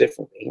to do things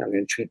differently. I'm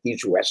going to treat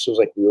these wrestlers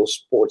like real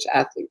sports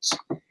athletes.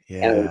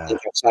 Yeah. And I'm going to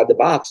think outside the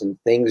box, and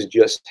things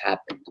just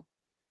happened.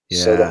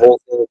 Yeah. So the whole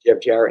thing with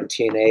Jeff Jarrett and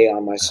TNA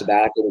on my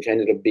sabbatical, which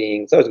ended up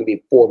being, I thought it was going to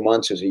be 4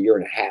 months, it was a year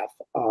and a half.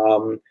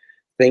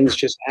 Things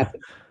just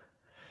happen.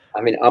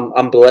 I mean,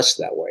 I'm blessed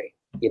that way.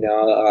 You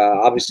know,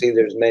 obviously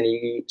there's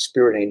many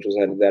spirit angels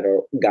that are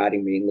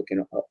guiding me and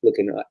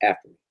looking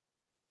after me.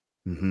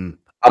 Mm-hmm.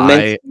 I'm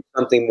meant to do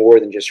something more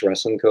than just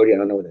wrestling, Cody. I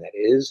don't know what that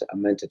is.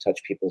 I'm meant to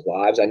touch people's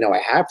lives. I know I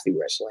have through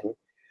wrestling,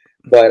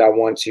 but I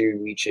want to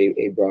reach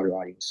a broader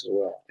audience as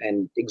well.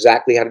 And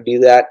exactly how to do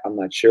that, I'm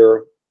not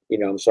sure. You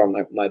know, I'm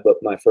sorry,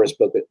 my first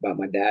book about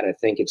my dad, I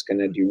think it's going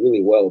to do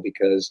really well,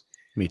 because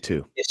me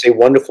too. It's a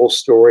wonderful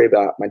story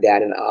about my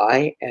dad and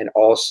I, and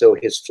also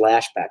his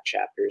flashback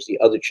chapters, the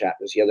other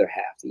chapters, the other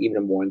half, the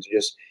evening ones, are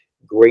just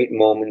great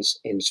moments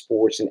in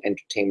sports and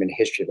entertainment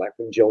history. Like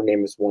when Joe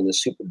Namath won the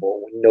Super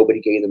Bowl, when nobody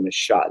gave them a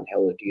shot in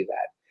hell to do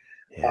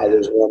that. Yeah.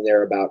 There's one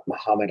there about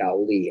Muhammad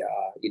Ali.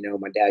 You know,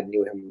 my dad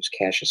knew him as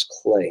Cassius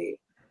Clay.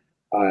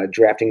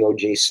 Drafting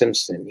O.J.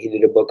 Simpson. He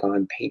did a book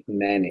on Peyton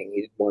Manning.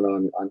 He did one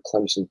on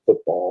Clemson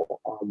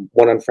football.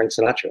 One on Frank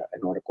Sinatra,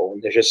 an article.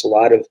 And there's just a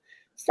lot of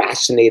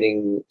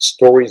fascinating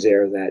stories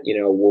there that, you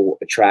know, will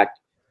attract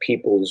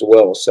people as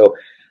well. So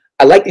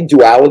I like the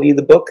duality of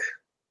the book.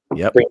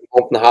 Yep. Bring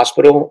home from the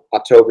hospital,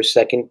 October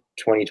 2nd,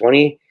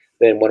 2020.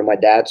 Then one of my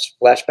dad's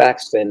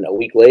flashbacks. Then a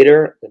week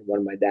later, then one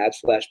of my dad's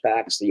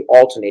flashbacks. The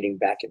alternating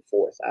back and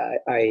forth.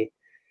 I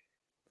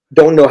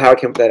don't know how I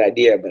came up with that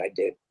idea, but I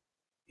did.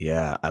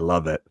 Yeah, I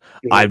love it.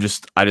 Mm-hmm.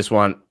 I just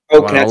want.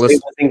 Oh, can I say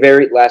one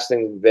thing? Last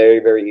thing, very,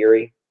 very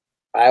eerie.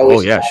 I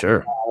always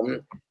sure.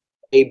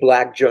 A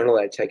black journal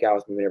that I take out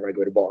with me whenever I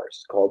go to bars.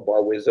 It's called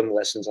Bar Wisdom: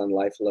 Lessons on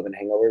Life, Love, and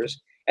Hangovers.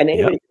 And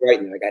anybody can write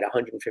in there. I got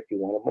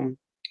 151 of them.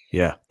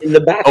 Yeah. In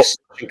the back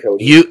section,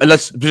 Cody.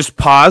 Let's just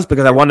pause,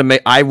 because I wanted to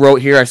make. I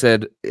wrote here. I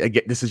said,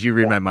 "This is you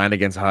reading my mind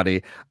against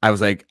Sahadi." I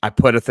was like, I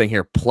put a thing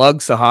here. Plug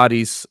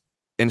Sahadi's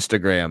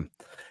Instagram,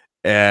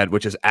 and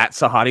which is at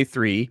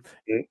Sahadi3.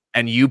 Mm-hmm.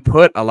 And you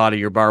put a lot of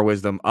your bar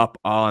wisdom up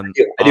on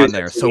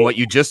there. So what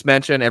you just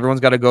mentioned, everyone's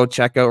got to go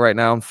check out right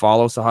now and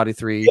follow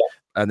Sahadi3. Yeah.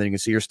 And then you can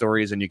see your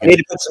stories, and you can. I need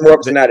to put some more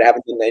up tonight. I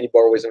haven't done any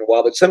bar wisdom in a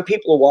while, but some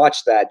people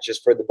watch that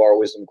just for the bar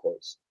wisdom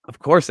quotes. Of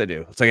course I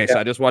do. It's okay. Yeah. So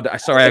I just wanted.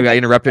 Sorry, I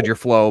interrupted your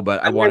flow,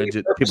 but I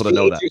wanted people to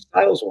know that. AJ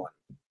Styles one.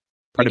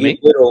 Pardon me.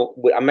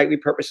 I might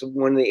repurpose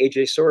one of the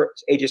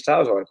AJ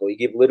Styles article. You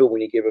give little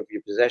when you give up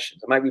your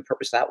possessions. I might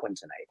repurpose that one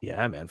tonight.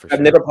 Yeah, man. For sure.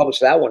 I've never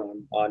published that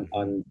one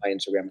on my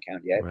Instagram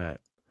account yet. Right.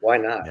 Why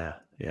not?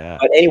 Yeah.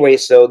 But anyway,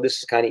 so this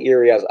is kind of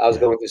eerie. I was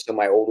going through some of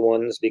my old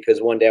ones,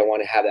 because one day I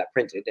want to have that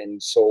printed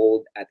and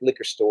sold at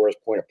liquor stores,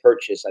 point of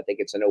purchase. I think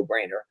it's a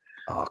no-brainer.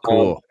 Oh,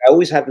 cool. I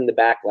always have in the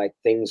back like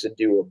things to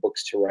do or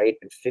books to write.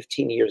 And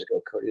 15 years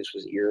ago, Cody, this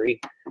was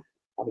eerie.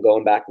 I'm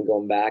going back,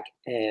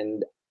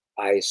 and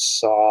I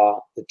saw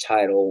the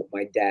title,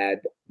 My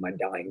Dad, My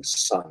Dying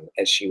Son,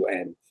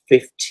 SUN,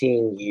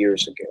 15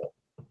 years ago.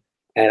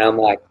 And I'm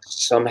like,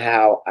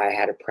 somehow I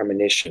had a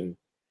premonition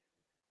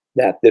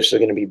that this is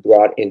going to be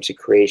brought into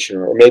creation,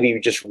 or maybe you're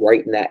just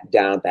writing that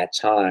down at that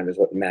time is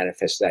what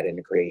manifests that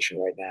into creation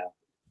right now.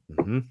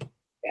 Mm-hmm.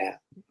 Yeah.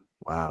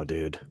 Wow,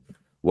 dude.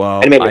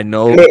 Well, I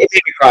know it made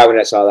me cry when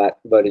I saw that,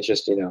 but it's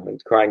just,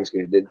 crying is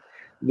good.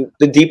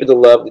 The deeper the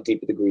love, the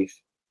deeper the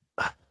grief.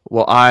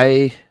 Well,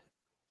 I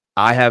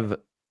have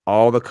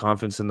all the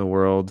confidence in the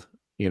world,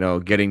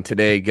 getting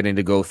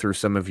to go through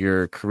some of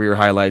your career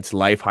highlights,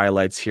 life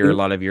highlights, hear a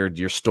lot of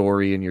your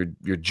story and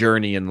your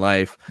journey in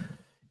life.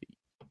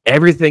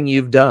 Everything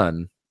you've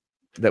done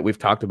that we've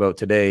talked about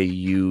today,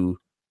 you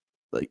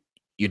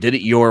did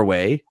it your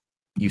way.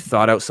 You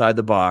thought outside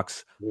the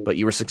box, but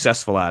you were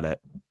successful at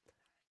it.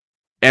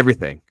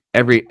 Everything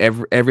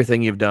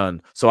you've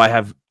done. So I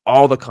have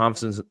all the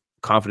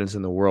confidence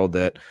in the world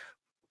that,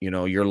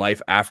 your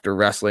life after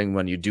wrestling,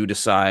 when you do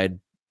decide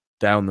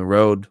down the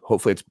road,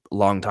 hopefully it's a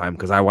long time,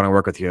 because I want to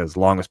work with you as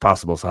long as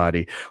possible,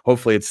 Sahadi.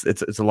 Hopefully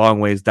it's a long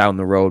ways down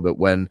the road, but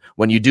when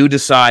you do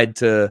decide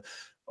to,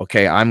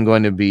 okay, I'm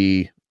going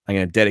to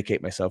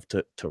dedicate myself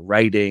to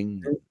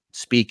writing,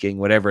 speaking,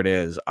 whatever it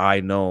is,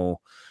 I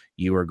know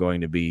you are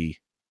going to be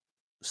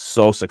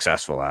so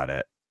successful at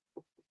it,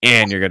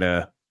 and you're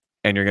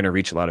gonna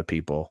reach a lot of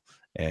people,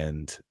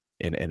 and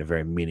in a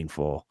very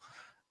meaningful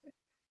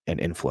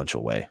and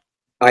influential way.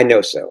 I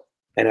know so.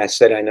 And I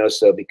said I know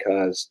so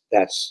because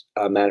that's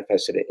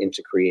manifested it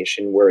into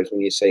creation. Whereas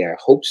when you say I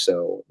hope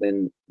so,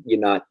 then you're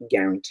not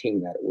guaranteeing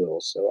that it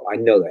will. So I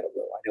know that it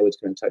will. I know it's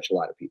going to touch a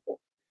lot of people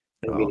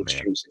and be an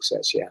extreme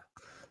success. Yeah.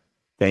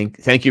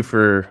 Thank you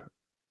for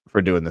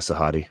doing this,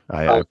 Sahadi.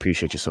 I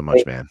appreciate you so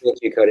much, man. Thank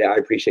you, Cody. I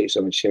appreciate you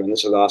so much, Sharon.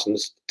 This is awesome.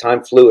 This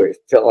time flew. It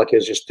felt like it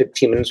was just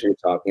 15 minutes we were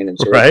talking, and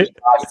so right? It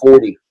was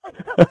 5:40.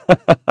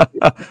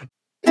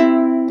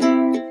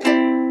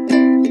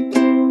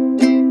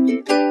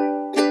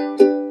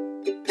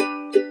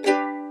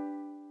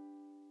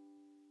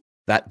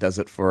 That does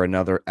it for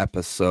another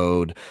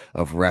episode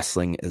of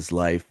Wrestling is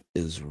Life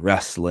is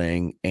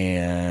Wrestling,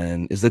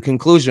 and is the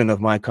conclusion of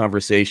my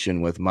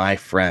conversation with my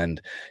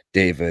friend,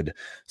 David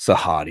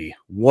Sahadi.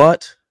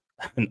 What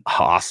an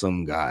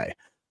awesome guy.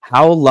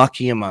 How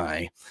lucky am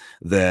I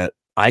that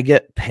I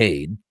get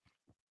paid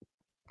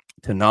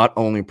to not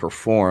only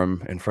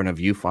perform in front of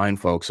you fine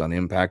folks on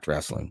Impact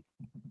Wrestling,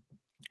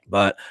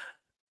 but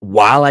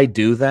while I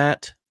do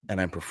that, and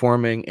I'm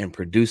performing and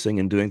producing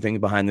and doing things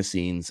behind the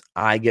scenes,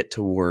 I get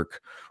to work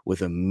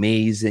with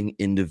amazing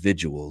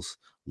individuals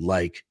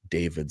like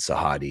David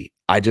Sahadi.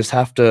 I just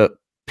have to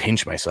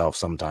pinch myself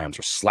sometimes,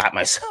 or slap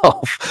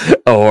myself,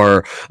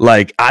 or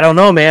I don't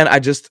know, man.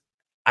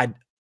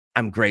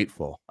 I'm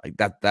grateful.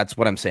 That's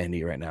what I'm saying to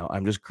you right now.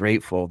 I'm just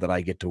grateful that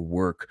I get to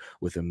work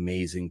with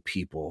amazing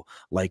people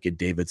like a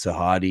David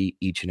Sahadi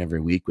each and every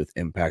week with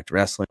Impact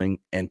Wrestling,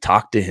 and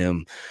talk to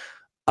him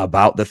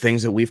about the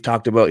things that we've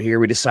talked about here.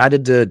 We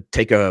decided to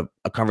take a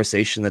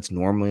conversation that's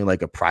normally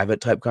like a private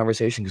type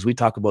conversation, because we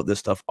talk about this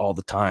stuff all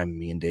the time,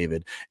 me and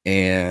David,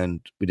 and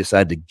we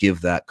decided to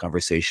give that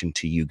conversation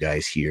to you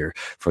guys here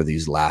for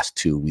these last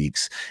 2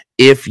 weeks.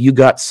 If you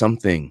got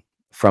something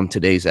from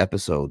today's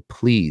episode,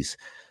 please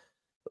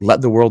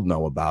let the world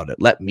know about it.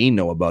 Let me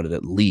know about it,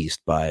 at least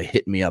by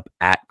hitting me up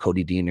at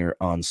Cody Deaner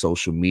on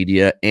social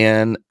media,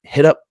 and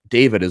hit up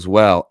David as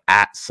well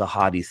at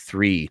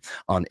Sahadi3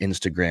 on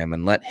Instagram,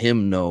 and let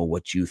him know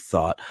what you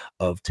thought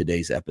of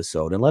today's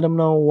episode, and let him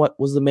know what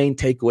was the main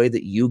takeaway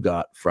that you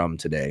got from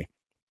today.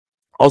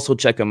 Also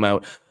check him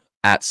out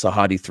at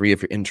Sahadi3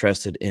 if you're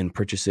interested in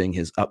purchasing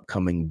his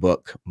upcoming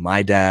book,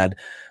 My Dad,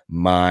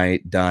 My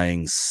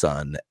Dying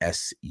Son,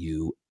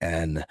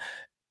 S-U-N.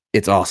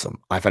 It's awesome.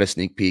 I've had a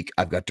sneak peek.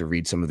 I've got to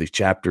read some of these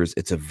chapters.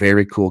 It's a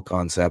very cool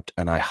concept,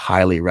 and I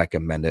highly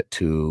recommend it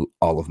to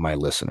all of my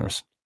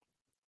listeners.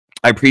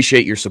 I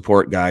appreciate your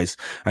support, guys.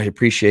 I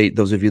appreciate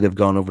those of you that have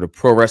gone over to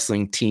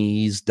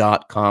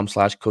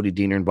prowrestlingtees.com/Cody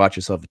Deaner and bought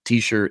yourself a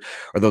t-shirt,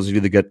 or those of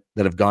you that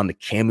have gone to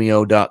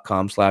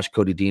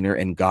cameo.com/Cody Deaner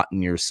and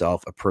gotten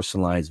yourself a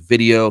personalized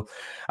video.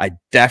 I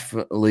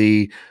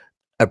definitely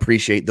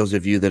appreciate those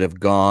of you that have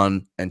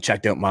gone and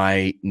checked out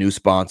my new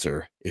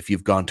sponsor. If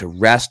you've gone to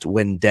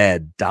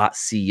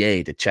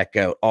restwhendead.ca to check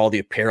out all the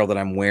apparel that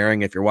I'm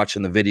wearing, if you're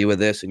watching the video of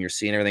this and you're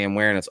seeing everything I'm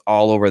wearing, it's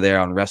all over there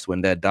on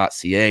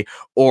restwhendead.ca.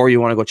 Or you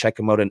want to go check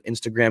them out on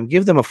Instagram,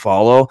 give them a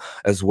follow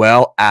as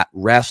well at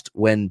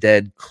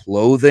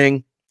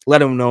restwhendeadclothing. Let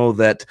them know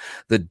that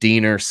the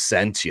Deaner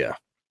sent you.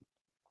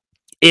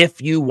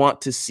 If you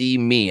want to see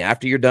me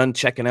after you're done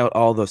checking out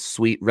all the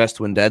sweet Rest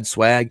When Dead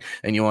swag,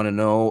 and you want to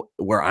know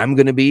where I'm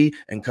going to be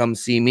and come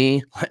see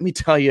me, let me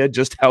tell you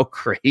just how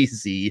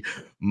crazy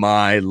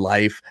my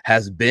life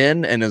has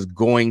been and is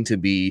going to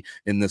be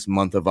in this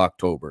month of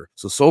October.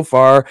 So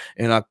far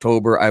in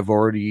October, I've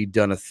already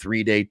done a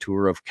 3-day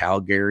tour of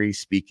Calgary,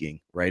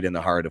 speaking right in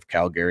the heart of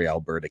Calgary,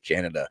 Alberta,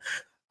 Canada.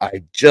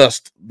 I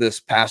just this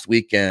past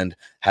weekend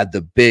had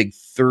the big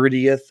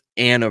 30th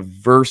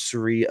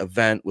anniversary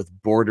event with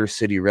Border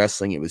City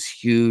Wrestling. It was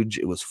huge.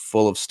 It was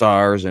full of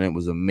stars, and it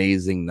was an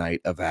amazing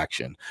night of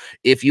action.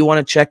 If you want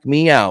to check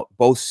me out,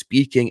 both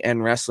speaking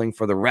and wrestling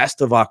for the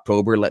rest of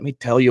October, let me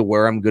tell you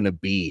where I'm going to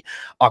be.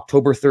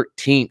 October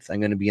 13th, I'm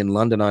going to be in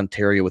London,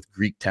 Ontario with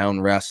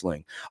Greektown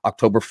Wrestling.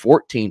 October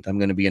 14th, I'm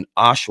going to be in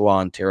Oshawa,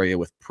 Ontario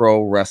with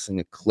Pro Wrestling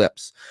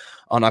Eclipse.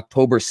 On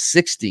October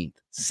 16th,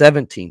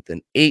 17th,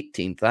 and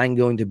 18th, I'm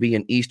going to be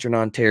in Eastern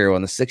Ontario.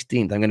 On the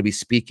 16th, I'm going to be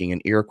speaking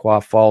in Iroquois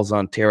Falls,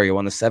 Ontario.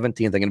 On the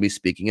 17th, I'm going to be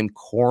speaking in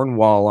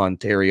Cornwall,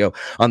 Ontario.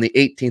 On the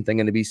 18th, I'm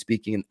going to be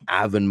speaking in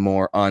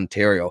Avonmore,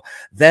 Ontario.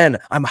 Then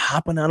I'm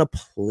hopping on a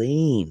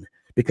plane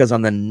because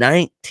on the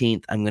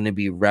 19th, I'm going to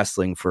be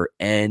wrestling for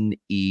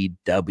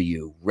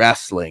NEW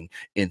Wrestling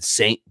in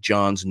St.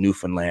 John's,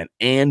 Newfoundland,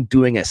 and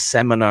doing a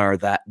seminar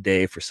that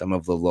day for some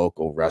of the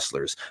local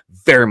wrestlers.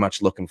 Very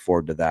much looking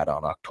forward to that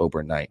on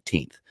October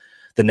 19th.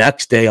 The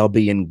next day, I'll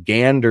be in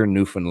Gander,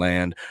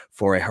 Newfoundland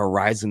for a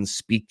Horizon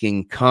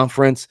Speaking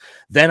Conference.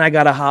 Then I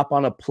got to hop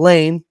on a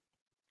plane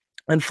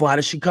and fly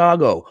to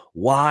Chicago.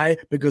 Why?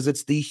 Because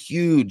it's the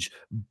huge,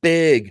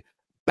 big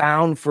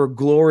Bound for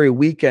Glory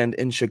weekend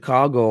in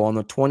Chicago. On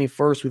the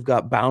 21st, we've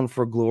got Bound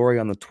for Glory.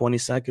 On the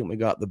 22nd, we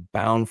got the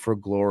Bound for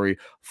Glory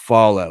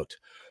Fallout.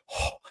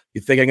 You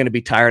think I'm going to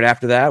be tired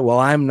after that? Well,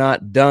 I'm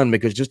not done,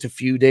 because just a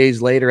few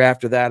days later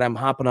after that, I'm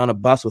hopping on a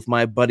bus with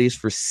my buddies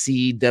for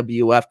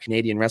CWF,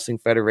 Canadian Wrestling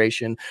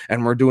Federation,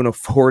 and we're doing a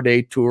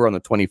 4-day tour on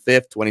the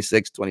 25th,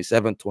 26th,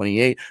 27th,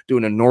 28th,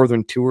 doing a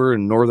northern tour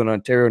in Northern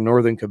Ontario,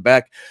 Northern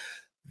Quebec.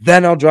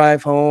 Then I'll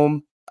drive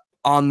home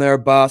on their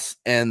bus,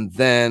 and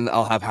then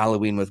I'll have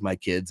Halloween with my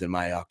kids, and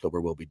my October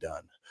will be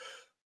done.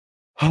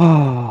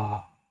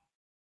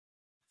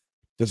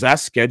 Does that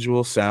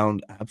schedule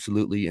sound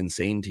absolutely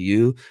insane to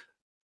you?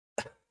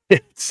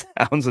 It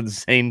sounds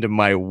insane to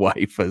my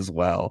wife as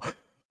well.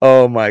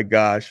 Oh my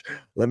gosh.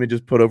 Let me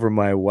just put over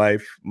my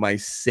wife, my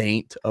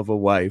saint of a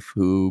wife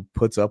who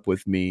puts up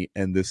with me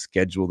and this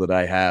schedule that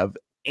I have.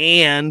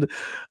 And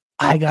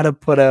I got to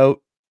put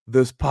out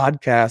this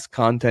podcast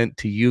content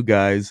to you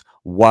guys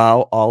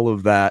while all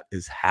of that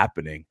is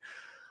happening.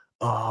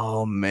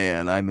 Oh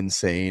man, I'm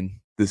insane.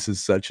 This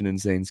is such an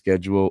insane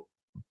schedule.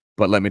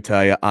 But let me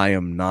tell you, I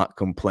am not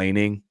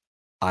complaining.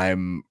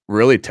 I'm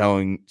really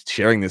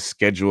sharing this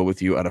schedule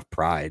with you out of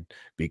pride,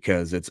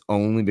 because it's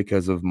only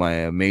because of my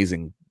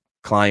amazing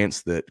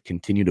clients that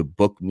continue to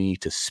book me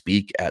to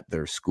speak at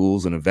their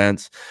schools and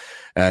events,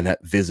 and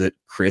visit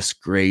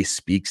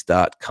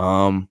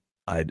chrisgrayspeaks.com.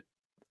 I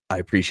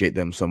appreciate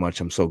them so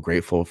much. I'm so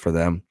grateful for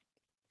them.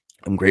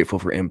 I'm grateful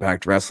for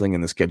Impact Wrestling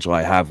and the schedule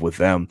I have with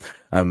them.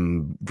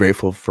 I'm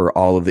grateful for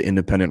all of the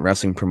independent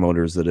wrestling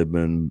promoters that have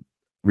been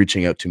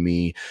reaching out to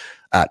me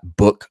at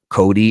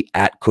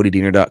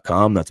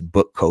bookcody@CodyDeaner.com. That's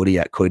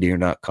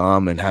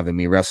bookcody@CodyDeaner.com, and having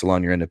me wrestle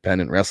on your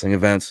independent wrestling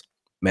events.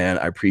 Man,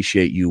 I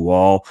appreciate you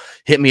all.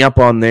 Hit me up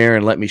on there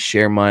and let me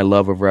share my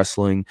love of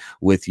wrestling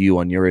with you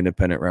on your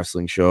independent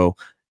wrestling show.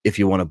 If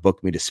you want to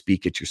book me to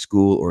speak at your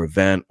school or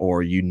event,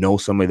 or you know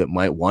somebody that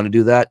might want to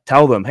do that,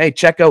 tell them, hey,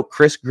 check out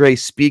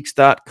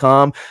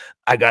chrisgrayspeaks.com.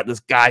 I got this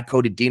guy,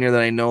 Cody Deaner,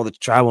 that I know that's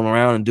traveling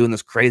around and doing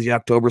this crazy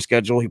October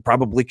schedule. He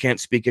probably can't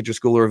speak at your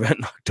school or event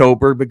in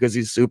October because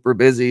he's super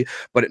busy,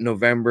 but in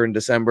November and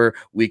December,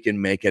 we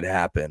can make it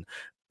happen.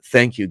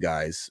 Thank you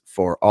guys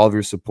for all of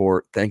your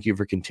support. Thank you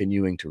for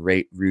continuing to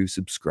rate, review,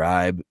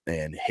 subscribe,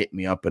 and hit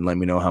me up and let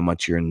me know how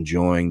much you're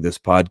enjoying this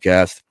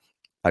podcast.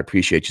 I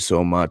appreciate you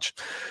so much.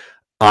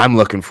 I'm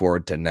looking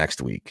forward to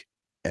next week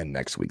and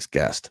next week's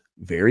guest.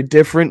 Very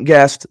different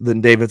guest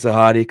than David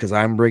Sahadi, because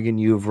I'm bringing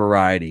you a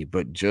variety,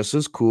 but just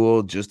as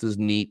cool, just as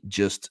neat,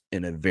 just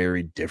in a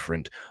very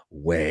different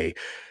way.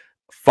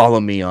 Follow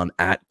me on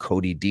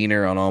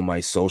 @CodyDeaner on all my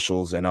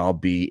socials, and I'll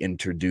be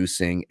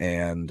introducing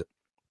and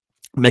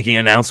making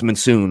an announcement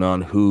soon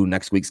on who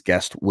next week's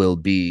guest will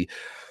be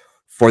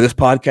for this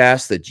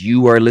podcast that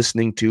you are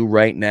listening to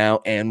right now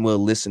and will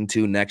listen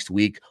to next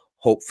week.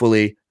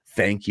 Hopefully,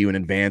 thank you in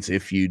advance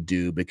if you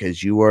do,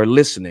 because you are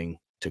listening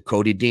to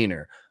Cody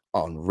Deaner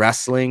on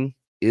Wrestling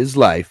is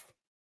Life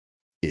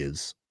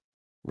is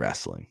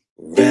Wrestling.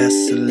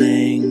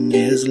 Wrestling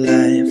is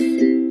life.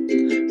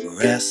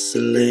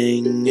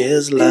 Wrestling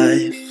is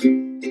life.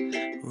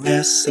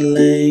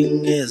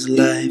 Wrestling is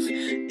life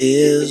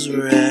is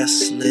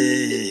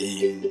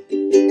wrestling.